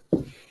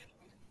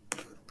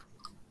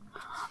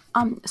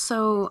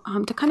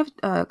 To kind of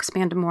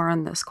expand more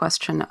on this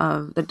question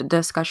of the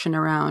discussion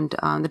around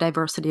the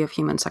diversity of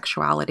human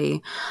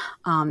sexuality,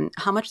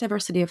 how much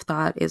diversity of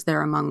thought is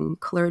there among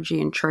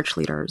clergy and church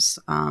leaders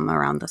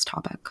around this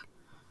topic?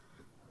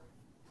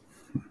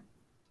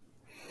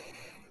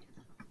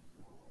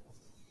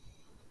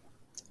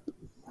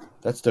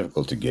 That's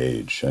difficult to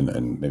gauge,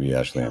 and maybe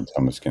Ashley and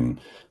Thomas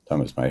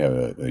might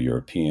have a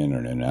European or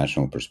an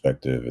international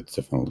perspective.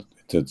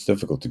 It's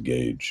difficult to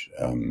gauge.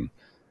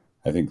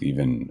 I think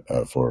even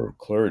for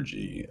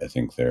clergy, I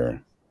think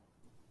there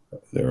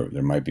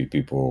might be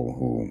people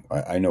who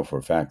I know for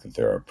a fact that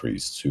there are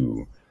priests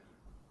who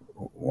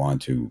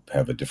want to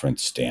have a different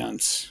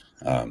stance,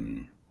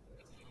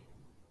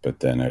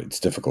 but then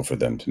it's difficult for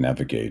them to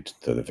navigate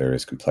the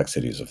various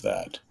complexities of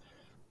that.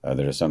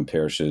 There are some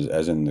parishes,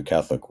 as in the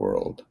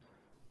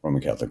Roman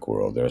Catholic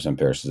world, there are some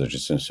parishes that are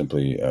just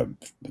simply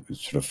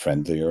sort of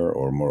friendlier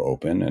or more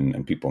open,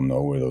 and people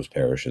know where those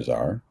parishes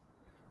are.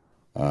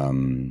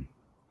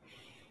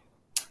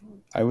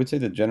 I would say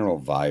the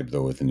general vibe,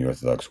 though, within the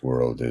Orthodox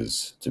world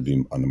is to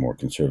be on the more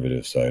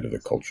conservative side of the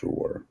culture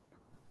war.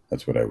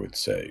 That's what I would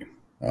say.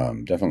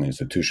 Definitely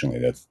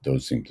institutionally,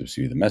 those seem to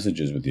be the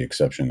messages, with the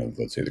exception of,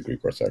 let's say, the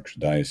Greek Orthodox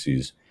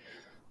diocese,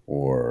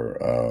 or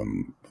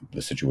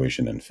the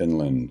situation in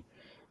Finland,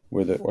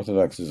 where the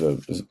Orthodox is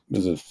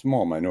a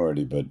small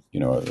minority, but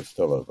it's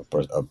still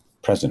a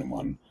present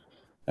one.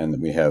 And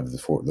we have the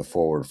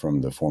forward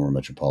from the former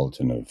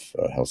metropolitan of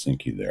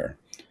Helsinki there.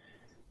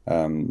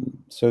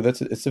 So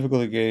it's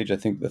difficult to gauge. I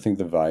think the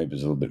vibe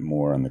is a little bit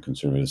more on the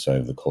conservative side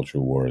of the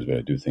cultural wars, but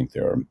I do think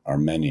there are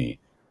many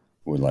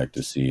who would like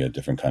to see a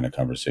different kind of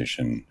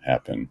conversation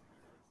happen.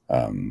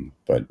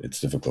 But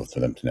it's difficult for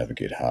them to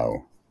navigate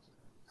how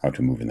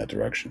to move in that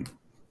direction.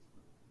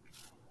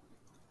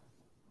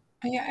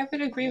 Yeah, I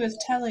would agree with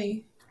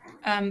Telly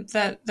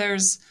that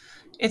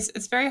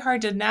it's very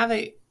hard to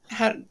navigate,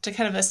 how to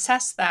kind of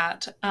assess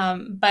that.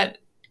 But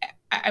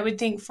I would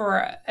think, for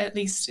at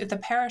least at the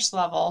parish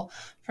level,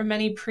 for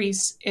many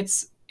priests,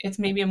 it's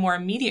maybe a more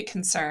immediate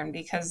concern,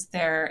 because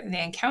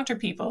they encounter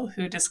people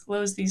who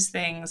disclose these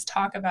things,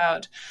 talk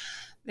about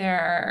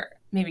their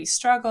maybe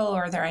struggle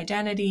or their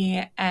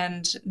identity,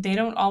 and they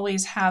don't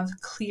always have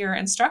clear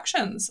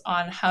instructions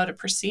on how to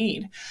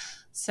proceed.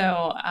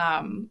 So,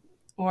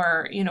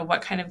 or,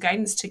 what kind of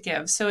guidance to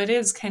give. So it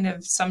is kind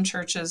of, some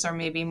churches are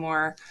maybe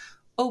more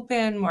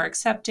open, more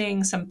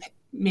accepting.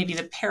 Maybe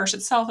the parish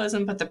itself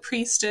isn't, but the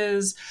priest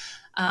is.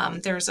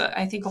 There's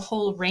I think a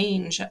whole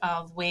range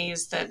of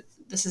ways that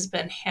this has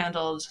been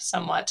handled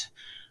somewhat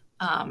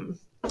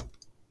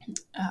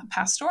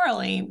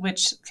pastorally,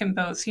 which can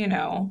both,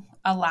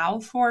 allow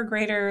for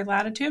greater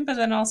latitude, but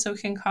then also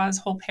can cause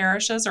whole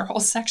parishes or whole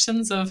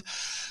sections of,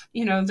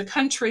 the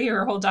country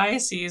or whole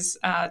diocese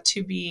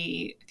to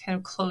be kind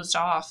of closed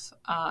off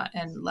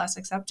and less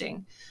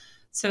accepting.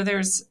 So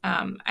there's,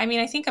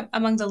 I think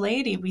among the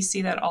laity, we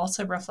see that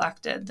also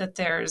reflected, that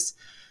there's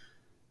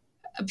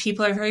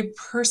people are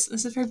this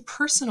is very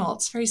personal.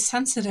 It's very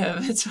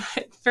sensitive. It's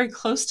very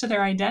close to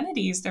their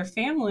identities, their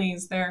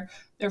families, their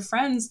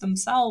friends,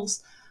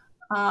 themselves.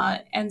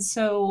 And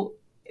so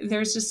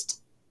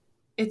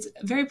it's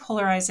very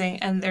polarizing,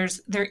 and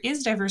there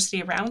is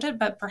diversity around it,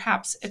 but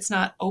perhaps it's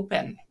not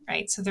open,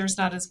 right? So there's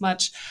not as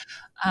much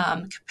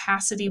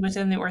capacity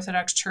within the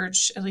Orthodox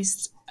Church, at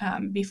least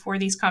before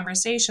these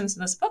conversations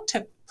in this book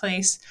took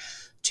place,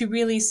 to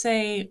really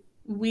say,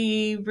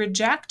 we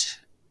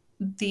reject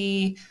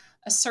the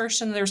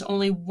assertion there's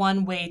only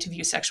one way to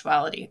view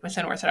sexuality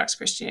within Orthodox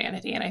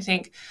Christianity. And I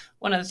think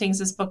one of the things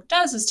this book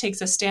does is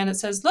takes a stand and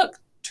says, look,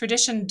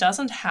 tradition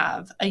doesn't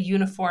have a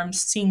uniform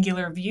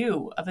singular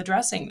view of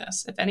addressing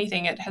this. If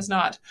anything, it has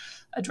not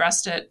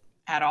addressed it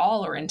at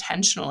all or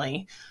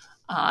intentionally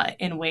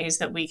in ways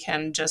that we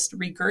can just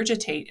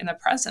regurgitate in the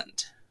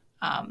present.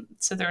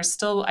 So there's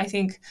still, I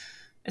think,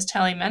 as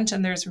Tally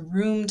mentioned, there's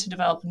room to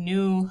develop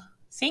new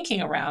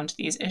thinking around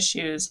these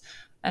issues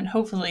and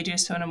hopefully do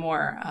so in a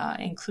more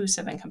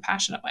inclusive and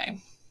compassionate way.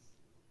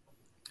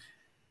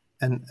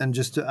 And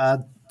just to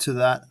add to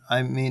that,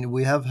 I mean,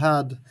 we have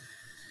had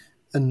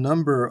a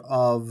number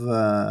of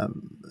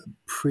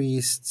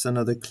priests and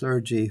other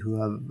clergy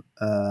who have,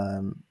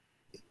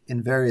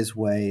 in various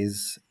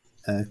ways,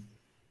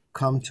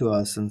 come to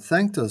us and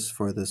thanked us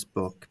for this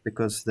book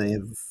because they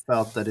have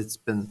felt that it's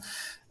been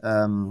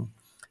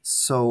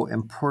so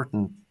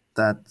important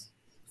that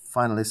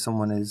finally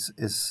someone is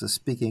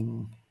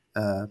speaking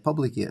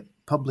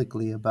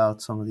publicly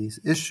about some of these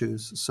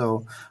issues.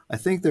 So I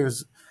think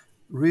there's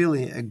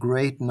really a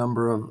great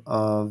number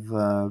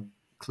of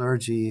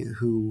clergy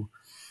who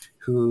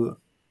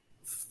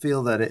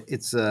feel that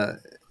it's a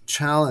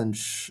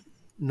challenge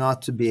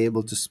not to be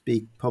able to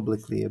speak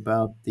publicly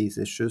about these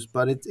issues,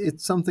 but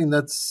it's something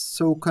that's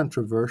so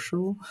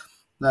controversial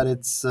that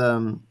it's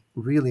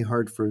really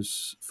hard for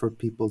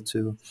people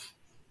to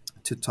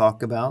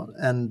talk about.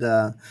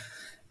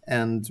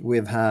 And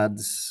we've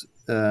had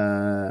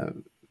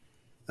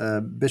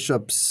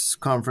bishops'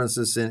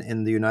 conferences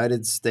in the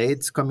United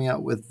States coming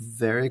out with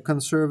very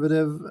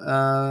conservative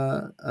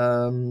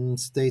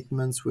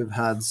statements. We've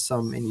had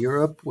some in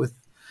Europe with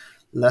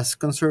less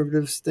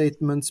conservative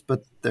statements,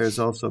 but there's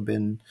also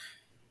been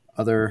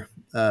other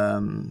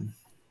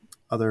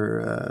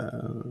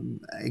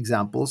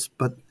examples.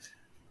 But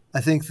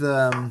I think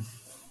the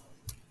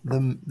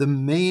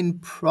main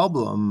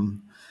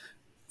problem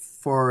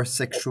for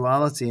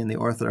sexuality in the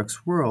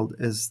Orthodox world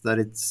is that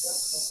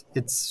it's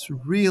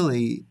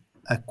really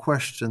a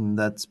question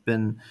that's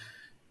been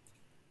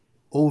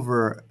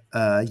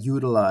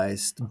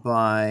utilized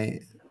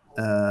by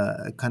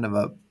kind of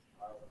a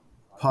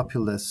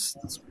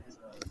populist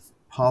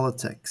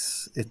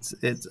politics. It's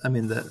I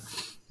mean the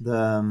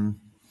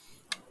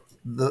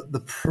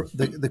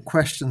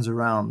questions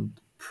around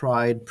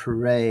pride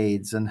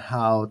parades and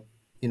how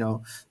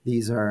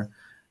these are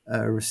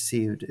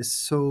received is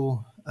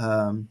so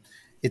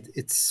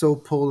it's so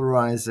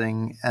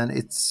polarizing, and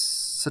it's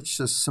such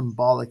a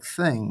symbolic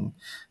thing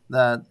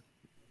that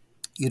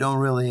you don't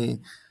really,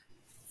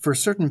 for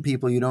certain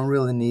people, you don't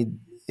really need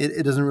it.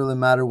 It doesn't really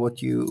matter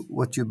what you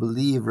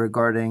believe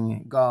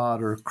regarding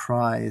God or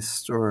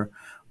Christ or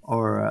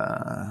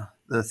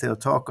the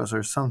Theotokos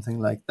or something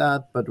like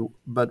that, but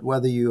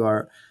whether you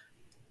are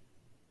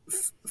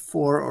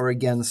for or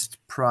against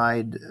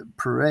pride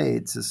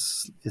parades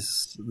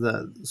is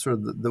the sort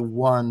of the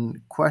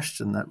one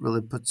question that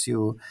really puts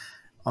you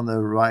on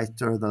the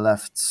right or the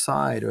left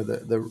side, or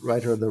the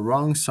right or the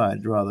wrong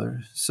side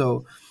rather.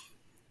 So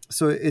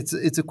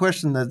it's a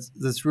question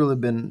that's really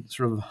been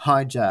sort of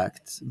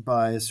hijacked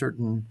by a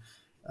certain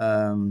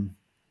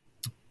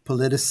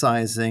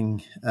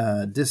politicizing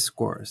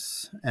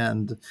discourse,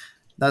 and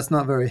that's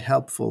not very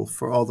helpful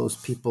for all those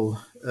people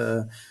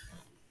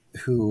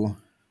who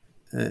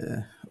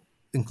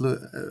include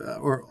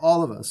or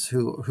all of us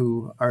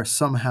who are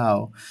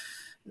somehow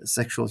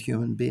sexual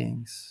human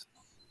beings.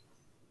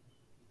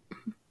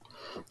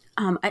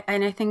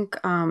 I think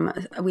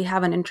we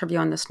have an interview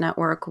on this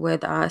network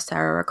with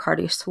Sarah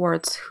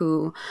Riccardi-Swartz,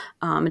 who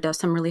does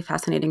some really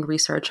fascinating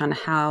research on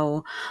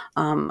how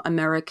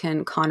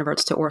American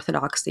converts to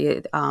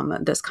Orthodoxy,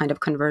 this kind of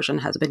conversion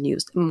has been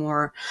used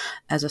more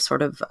as a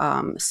sort of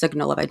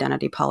signal of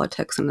identity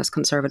politics in this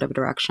conservative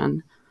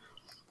direction.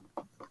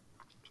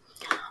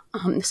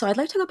 So I'd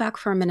like to go back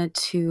for a minute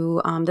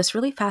to this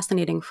really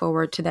fascinating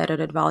foreword to the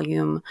edited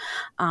volume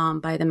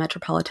by the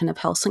Metropolitan of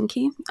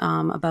Helsinki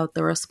about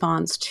the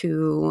response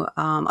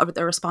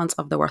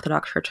of the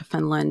Orthodox Church of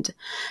Finland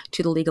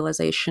to the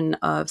legalization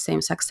of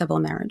same-sex civil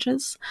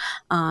marriages.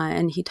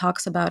 And he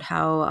talks about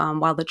how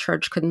while the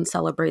church couldn't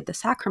celebrate the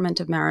sacrament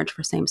of marriage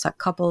for same-sex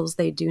couples,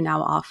 they do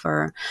now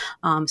offer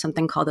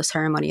something called the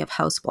ceremony of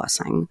house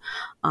blessing,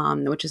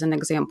 which is an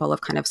example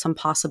of kind of some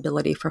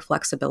possibility for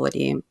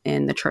flexibility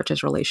in the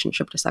church's relationship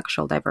to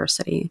sexual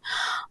diversity.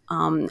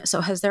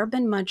 So has there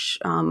been much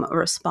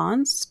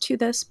response to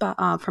this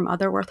from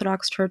other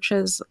Orthodox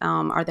churches?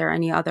 Are there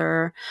any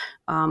other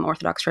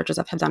Orthodox churches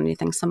that have done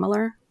anything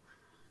similar?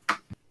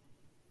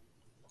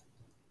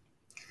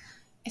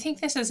 I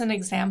think this is an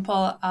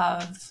example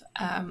of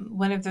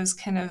one of those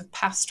kind of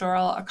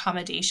pastoral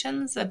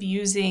accommodations of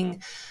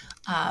using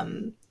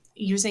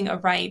a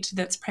rite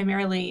that's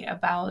primarily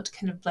about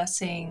kind of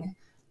blessing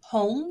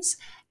homes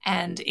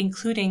and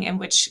including in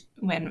which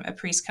when a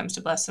priest comes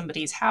to bless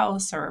somebody's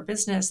house or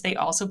business, they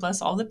also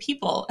bless all the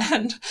people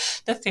and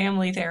the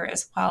family there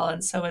as well.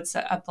 And so it's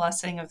a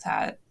blessing of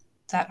that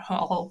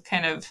whole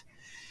kind of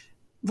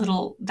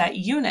that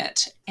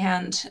unit.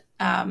 And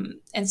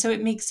so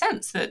it makes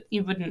sense that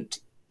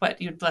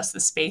you'd bless the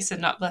space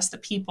and not bless the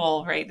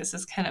people, right? This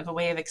is kind of a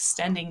way of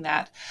extending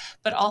that,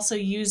 but also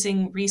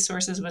using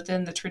resources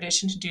within the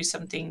tradition to do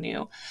something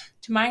new.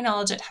 To my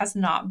knowledge, it has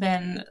not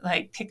been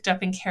like picked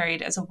up and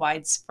carried as a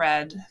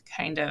widespread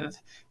kind of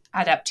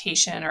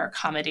adaptation or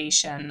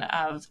accommodation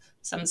of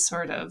some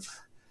sort of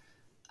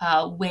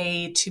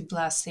way to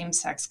bless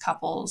same-sex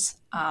couples.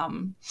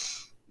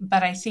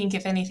 But I think,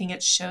 if anything,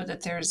 it showed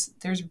that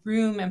there's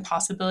room and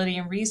possibility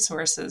and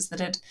resources,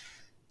 that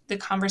the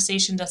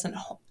conversation doesn't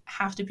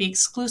have to be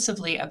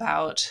exclusively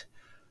about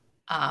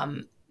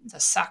the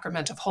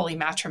sacrament of holy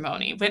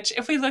matrimony, which,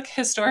 if we look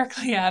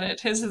historically at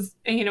it,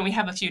 we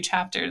have a few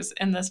chapters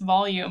in this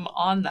volume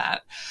on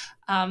that,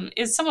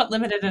 is somewhat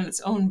limited in its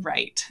own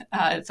right.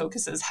 It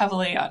focuses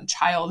heavily on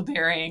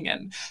childbearing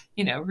and,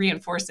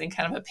 reinforcing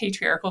kind of a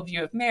patriarchal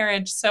view of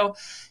marriage. So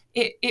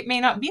it may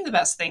not be the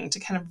best thing to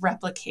kind of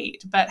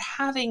replicate, but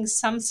having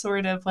some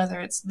sort of, whether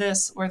it's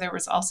this, or there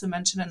was also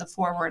mentioned in the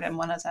foreword in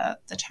one of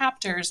the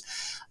chapters,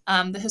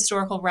 the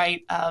historical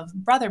rite of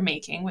brother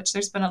making, which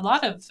there's been a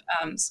lot of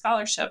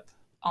scholarship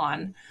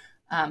on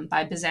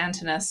by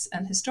Byzantinists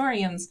and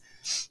historians.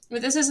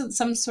 But this isn't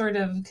some sort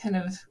of kind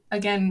of,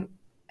 again,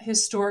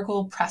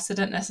 historical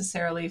precedent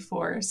necessarily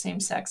for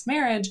same-sex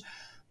marriage,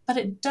 but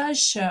it does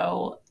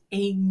show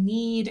a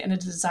need and a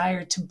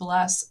desire to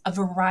bless a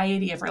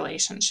variety of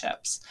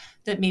relationships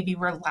that maybe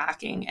we're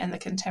lacking in the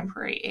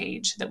contemporary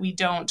age, that we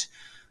don't,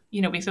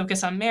 we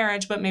focus on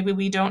marriage, but maybe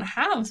we don't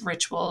have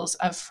rituals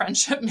of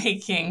friendship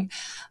making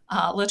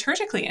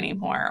liturgically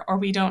anymore, or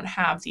we don't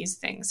have these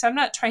things. So I'm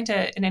not trying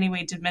to in any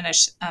way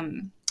diminish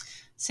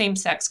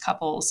same-sex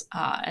couples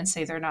and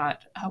say they're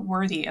not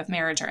worthy of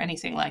marriage or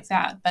anything like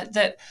that, but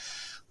that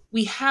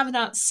we have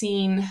not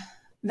seen.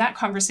 That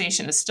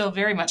conversation is still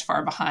very much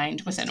far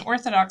behind within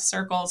Orthodox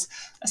circles,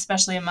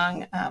 especially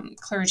among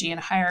clergy and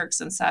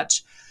hierarchs and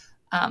such.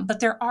 But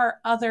there are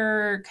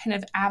other kind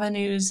of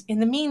avenues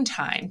in the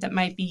meantime that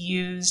might be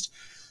used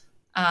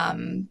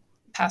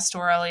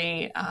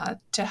pastorally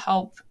to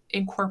help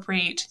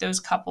incorporate those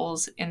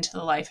couples into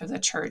the life of the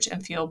church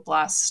and feel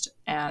blessed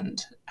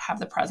and have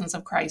the presence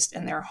of Christ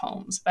in their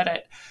homes.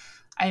 But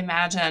I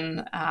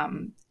imagine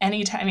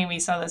anytime, we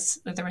saw this,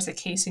 that there was a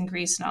case in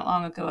Greece not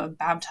long ago of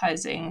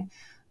baptizing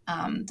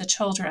the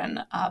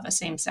children of a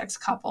same-sex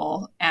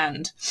couple,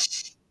 and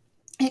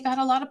it got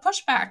a lot of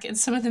pushback in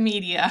some of the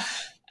media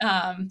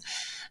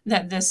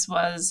that this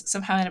was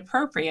somehow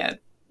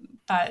inappropriate.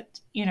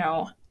 But,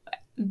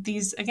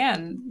 these,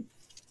 again,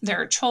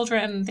 they're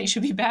children, they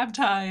should be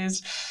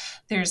baptized.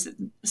 There's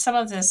some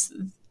of this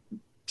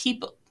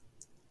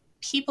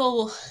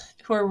people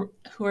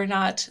who are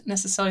not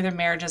necessarily, their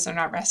marriages are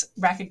not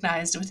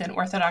recognized within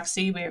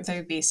Orthodoxy, whether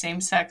they be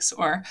same-sex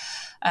or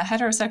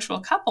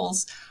heterosexual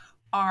couples,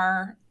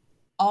 are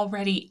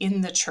already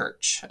in the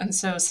church. And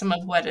so some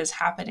of what is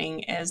happening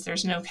is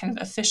there's no kind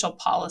of official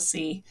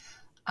policy,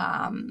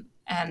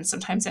 and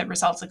sometimes that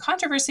results in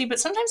controversy, but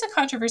sometimes the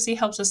controversy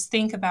helps us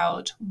think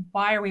about,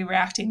 why are we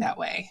reacting that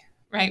way,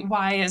 right?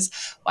 Why is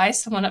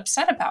someone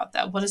upset about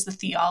that? What is the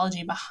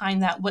theology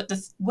behind that?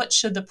 What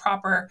should the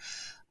proper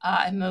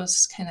and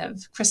most kind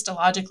of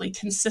Christologically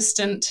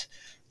consistent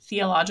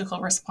theological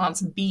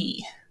response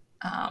be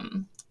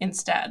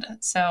instead?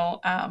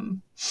 So,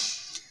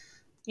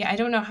 I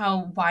don't know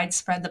how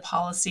widespread the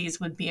policies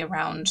would be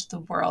around the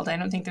world. I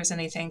don't think there's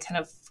anything kind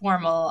of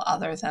formal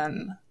other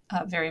than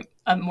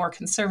a more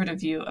conservative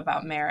view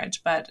about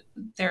marriage, but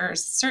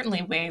there's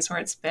certainly ways where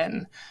it's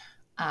been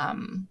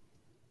kind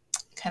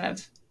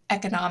of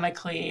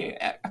economically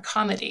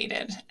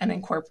accommodated and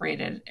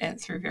incorporated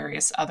through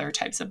various other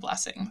types of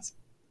blessings.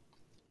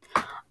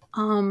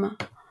 Actually,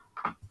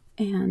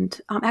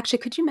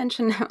 could you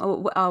mention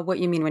what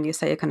you mean when you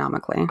say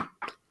economically?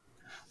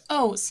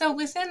 Oh, so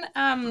within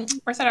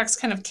Orthodox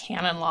kind of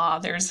canon law,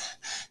 there's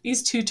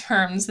these two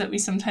terms that we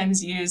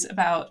sometimes use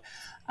about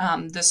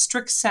the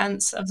strict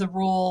sense of the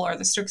rule or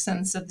the strict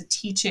sense of the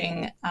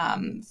teaching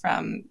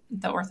from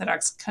the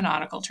Orthodox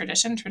canonical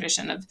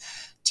tradition of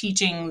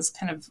teachings,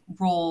 kind of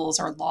rules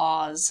or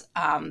laws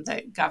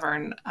that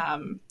govern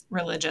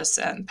religious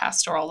and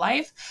pastoral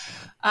life.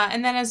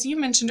 And then, as you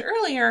mentioned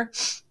earlier,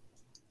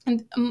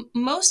 and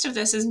most of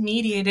this is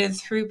mediated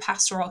through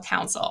pastoral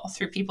counsel,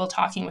 through people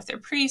talking with their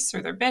priests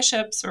or their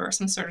bishops or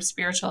some sort of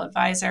spiritual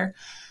advisor.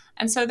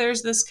 And so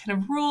there's this kind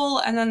of rule,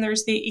 and then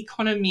there's the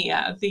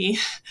economia, the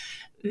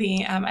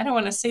I don't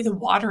want to say the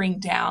watering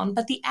down,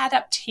 but the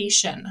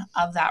adaptation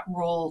of that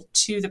rule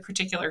to the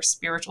particular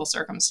spiritual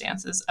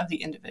circumstances of the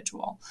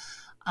individual.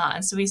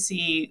 And so we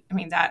see,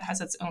 that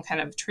has its own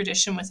kind of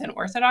tradition within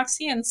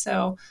Orthodoxy. And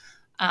so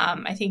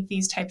I think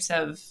these types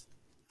of,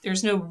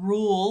 there's no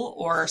rule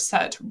or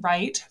set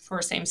right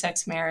for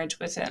same-sex marriage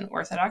within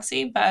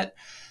Orthodoxy, but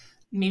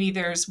maybe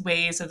there's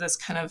ways of this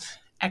kind of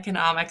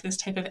economic, this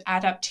type of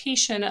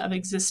adaptation of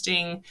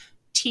existing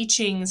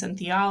teachings and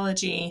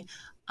theology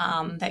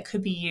that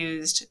could be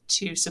used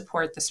to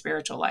support the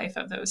spiritual life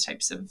of those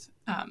types of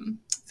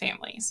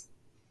families.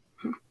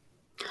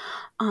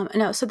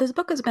 No, so this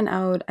book has been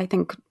out, I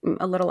think,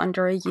 a little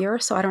under a year,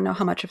 so I don't know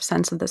how much of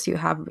sense of this you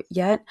have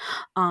yet.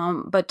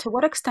 But to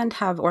what extent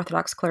have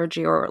Orthodox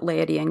clergy or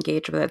laity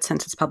engaged with it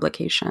since its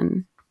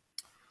publication?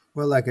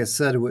 Well, like I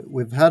said,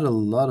 we've had a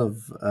lot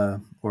of,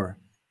 or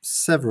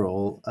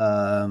several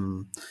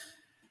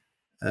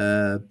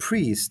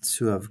priests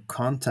who have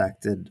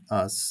contacted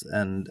us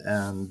and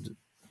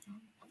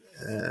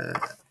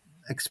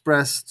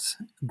expressed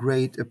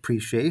great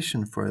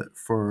appreciation for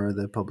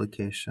the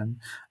publication.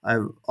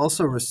 I've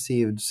also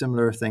received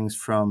similar things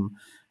from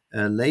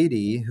a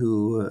lady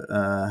who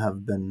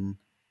have been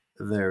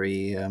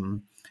very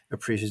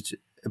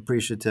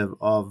appreciative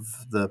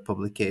of the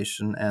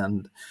publication,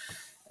 and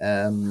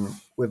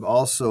we've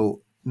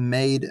also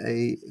made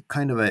a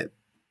kind of a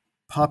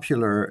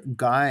popular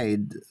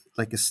guide,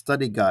 like a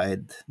study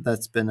guide,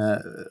 that's been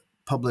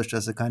published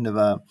as a kind of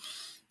a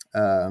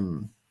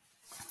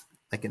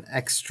like an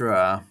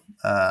extra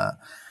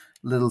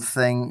little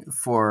thing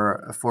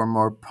for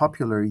more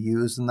popular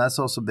use, and that's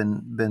also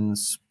been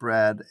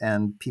spread,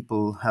 and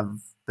people have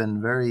been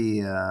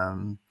very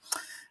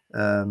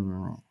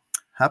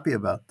happy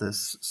about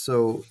this.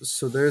 So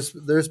there's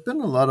been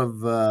a lot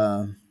of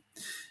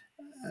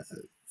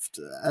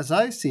as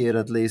I see it,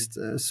 at least,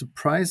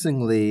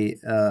 surprisingly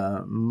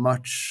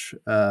much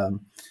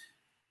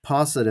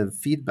positive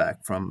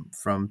feedback from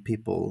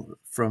people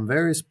from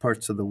various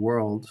parts of the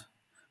world.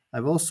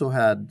 I've also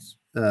had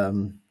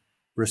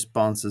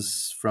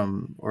responses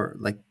from, or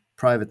like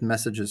private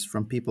messages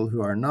from people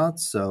who are not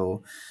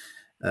so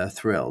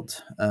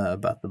thrilled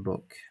about the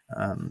book.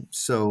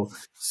 So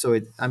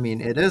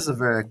it is a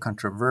very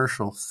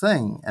controversial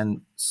thing,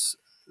 and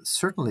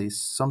certainly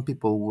some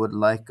people would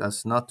like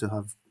us not to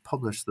have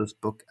published this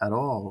book at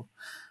all.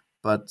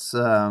 But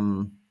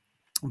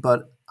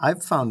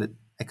I've found it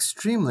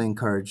extremely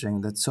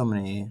encouraging that so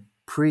many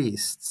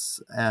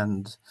priests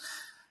and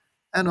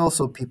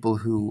also people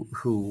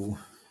who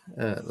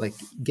like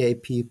gay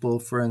people,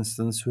 for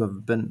instance, who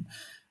have been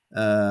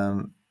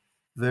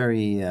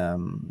very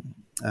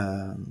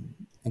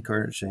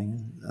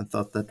encouraging and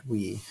thought that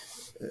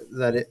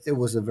it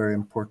was a very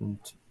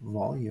important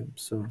volume.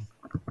 So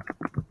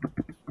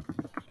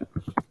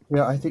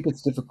Yeah, I think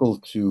it's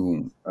difficult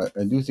to.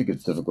 I do think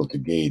it's difficult to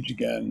gauge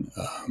again.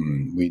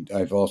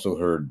 I've also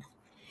heard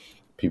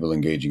people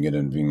engaging it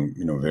and being,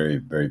 very,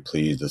 very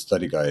pleased. The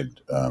study guide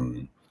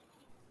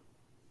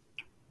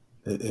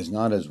is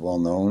not as well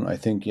known, I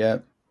think,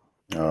 yet,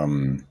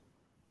 and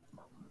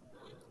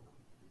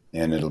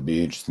it'll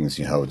be interesting to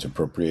see how it's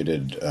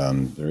appropriated.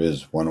 There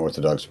is one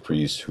Orthodox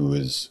priest who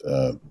is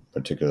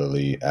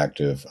particularly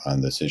active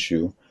on this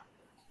issue,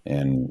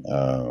 and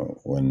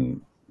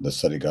when the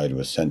study guide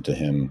was sent to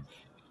him,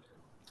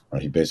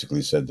 he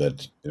basically said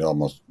that it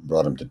almost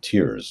brought him to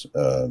tears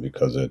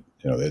because it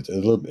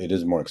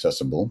is more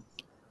accessible,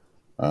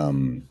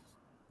 and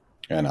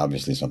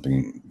obviously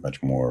something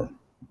much more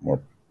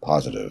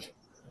positive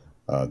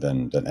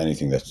than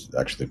anything that's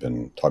actually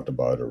been talked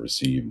about or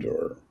received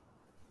or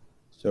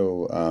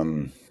so.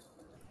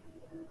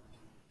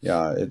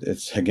 Yeah,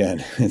 it's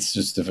again, it's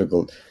just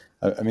difficult.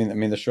 I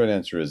mean, the short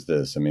answer is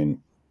this. I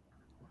mean,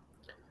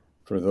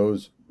 for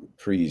those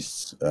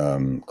priests,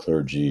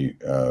 clergy,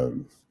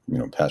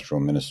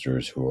 pastoral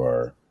ministers who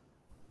are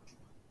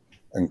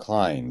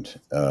inclined,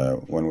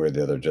 one way or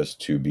the other, just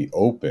to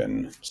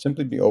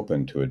simply be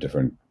open to a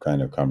different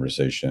kind of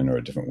conversation or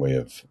a different way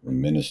of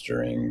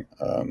ministering,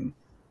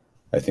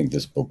 I think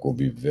this book will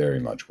be very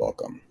much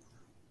welcome.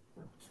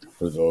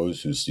 For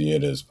those who see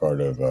it as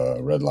part of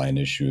a red line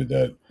issue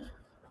that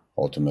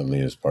ultimately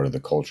is part of the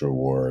culture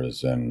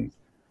wars and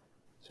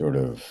sort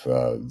of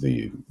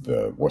the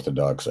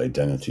Orthodox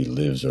identity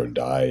lives or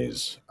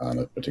dies on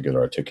a particular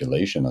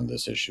articulation on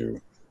this issue,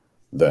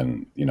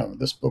 then,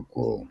 this book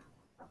will,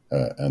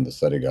 and the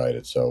study guide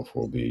itself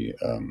will be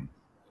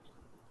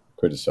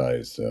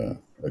criticized,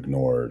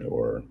 ignored,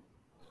 or,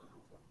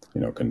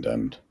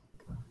 condemned.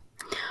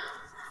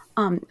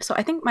 So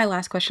I think my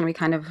last question we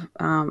kind of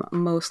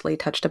mostly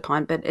touched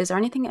upon, but is there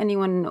anything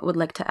anyone would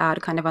like to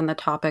add kind of on the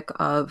topic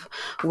of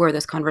where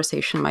this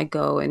conversation might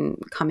go in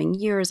coming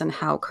years and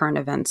how current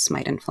events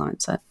might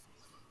influence it?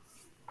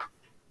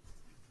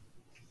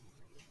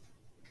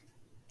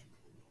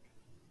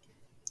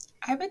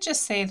 I would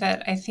just say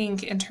that I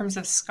think in terms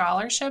of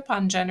scholarship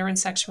on gender and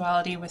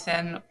sexuality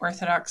within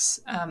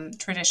Orthodox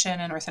tradition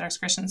and Orthodox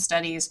Christian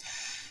studies,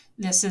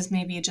 this is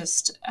maybe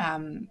just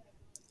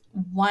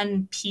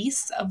one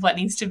piece of what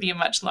needs to be a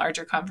much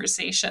larger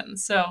conversation.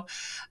 So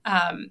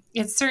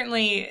it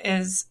certainly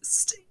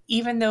is,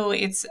 even though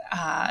it's,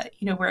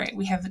 where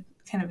we have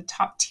kind of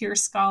top tier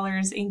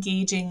scholars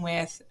engaging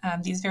with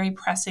these very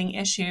pressing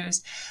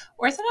issues,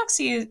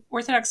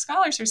 Orthodox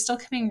scholars are still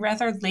coming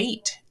rather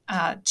late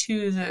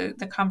to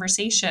the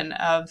conversation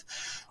of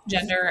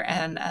gender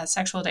and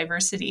sexual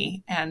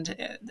diversity and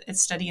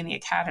its study in the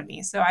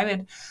academy. So I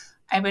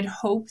I would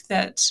hope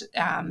that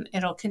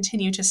it'll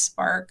continue to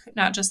spark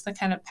not just the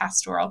kind of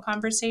pastoral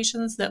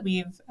conversations that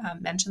we've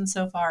mentioned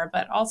so far,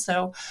 but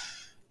also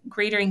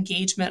greater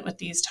engagement with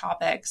these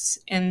topics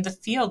in the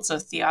fields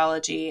of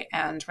theology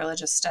and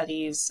religious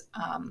studies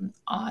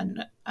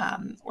on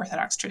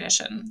Orthodox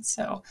tradition.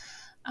 So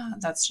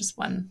that's just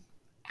one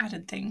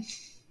added thing.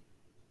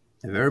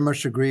 I very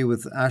much agree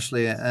with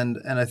Ashley, and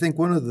I think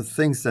one of the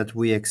things that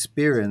we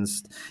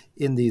experienced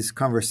in these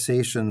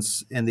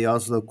conversations in the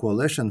Oslo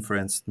Coalition, for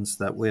instance,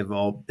 that we've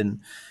all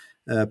been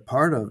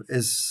part of,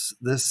 is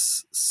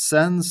this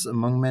sense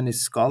among many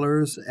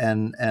scholars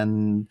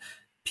and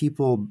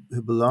people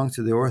who belong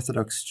to the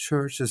Orthodox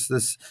Church, is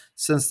this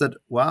sense that,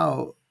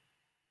 wow,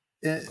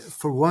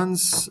 for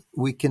once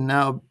we can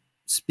now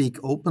speak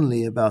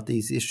openly about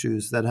these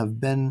issues that have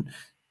been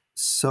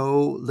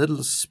so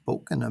little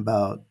spoken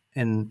about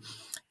in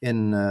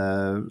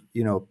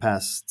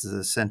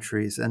past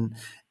centuries,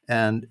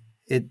 and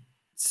it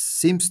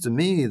seems to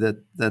me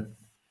that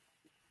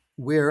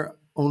we're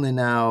only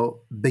now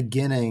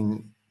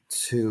beginning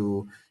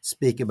to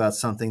speak about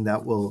something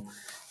that will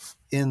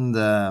in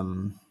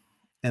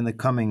the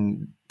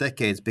coming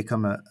decades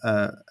become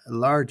a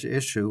large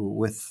issue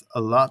with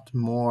a lot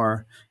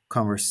more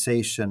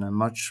conversation and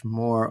much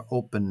more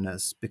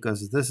openness,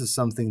 because this is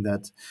something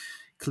that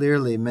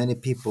clearly many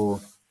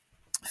people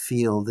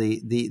feel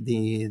the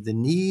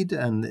need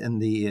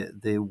and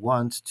the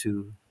want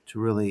to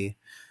really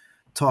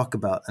talk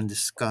about and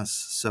discuss.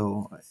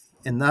 So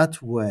in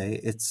that way,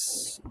 it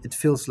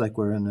feels like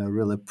we're in a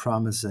really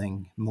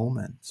promising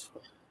moment.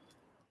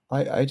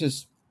 I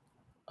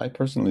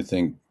personally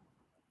think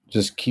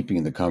just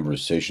keeping the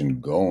conversation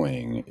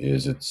going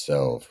is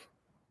itself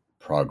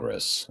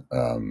progress,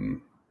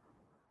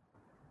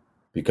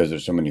 because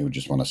there's so many who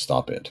just want to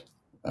stop it.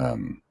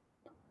 And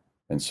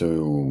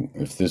so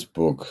if this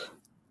book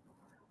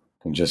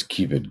can just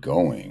keep it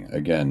going,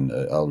 again,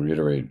 I'll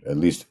reiterate, at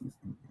least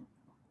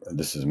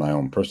this is my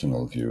own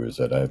personal view, is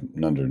that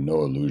I'm under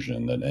no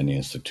illusion that any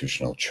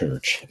institutional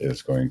church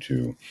is going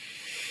to,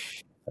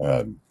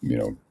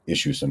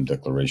 issue some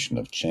declaration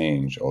of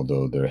change,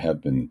 although there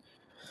have been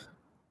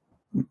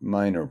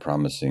minor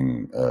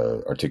promising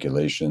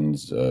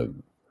articulations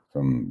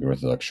from the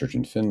Orthodox Church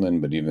in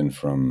Finland, but even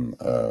from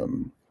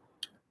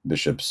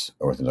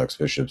Orthodox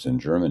bishops in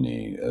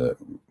Germany,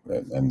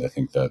 and I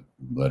think that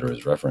letter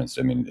is referenced.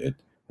 I mean,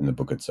 in the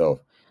book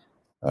itself,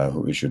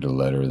 who issued a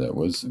letter that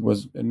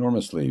was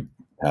enormously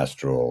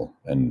pastoral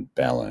and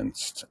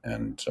balanced,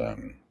 and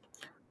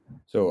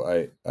so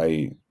I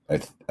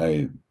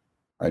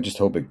just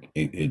hope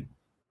it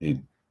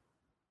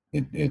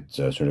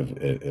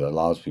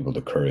allows people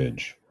the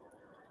courage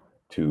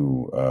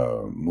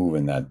to move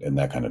in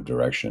that kind of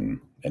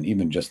direction, and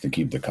even just to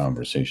keep the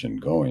conversation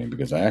going,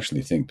 because I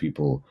actually think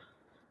people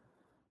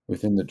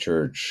within the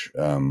church,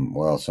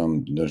 there's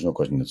no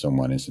question that some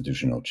want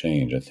institutional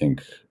change. I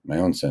think my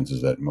own sense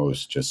is that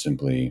most just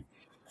simply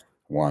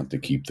want to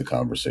keep the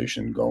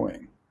conversation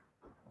going.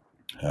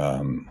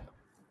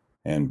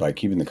 And by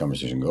keeping the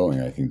conversation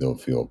going, I think they'll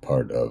feel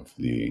part of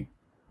the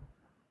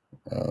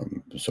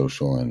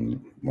social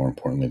and, more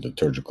importantly,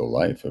 liturgical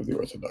life of the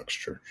Orthodox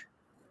Church.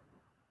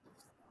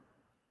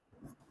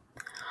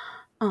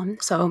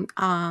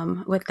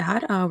 With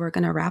that, we're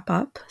going to wrap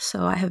up.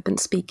 So I have been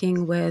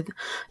speaking with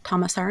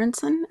Thomas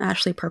Arentzen,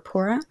 Ashley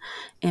Purpura,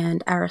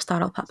 and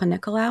Aristotle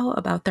Papanikolaou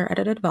about their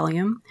edited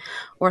volume,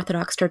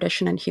 Orthodox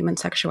Tradition and Human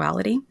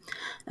Sexuality,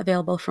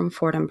 available from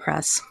Fordham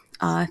Press.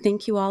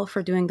 Thank you all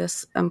for doing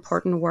this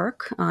important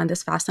work on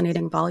this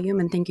fascinating volume,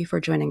 and thank you for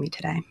joining me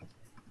today.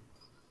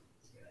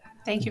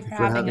 Thank you for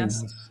having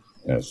us.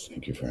 Yes,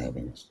 thank you for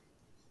having us.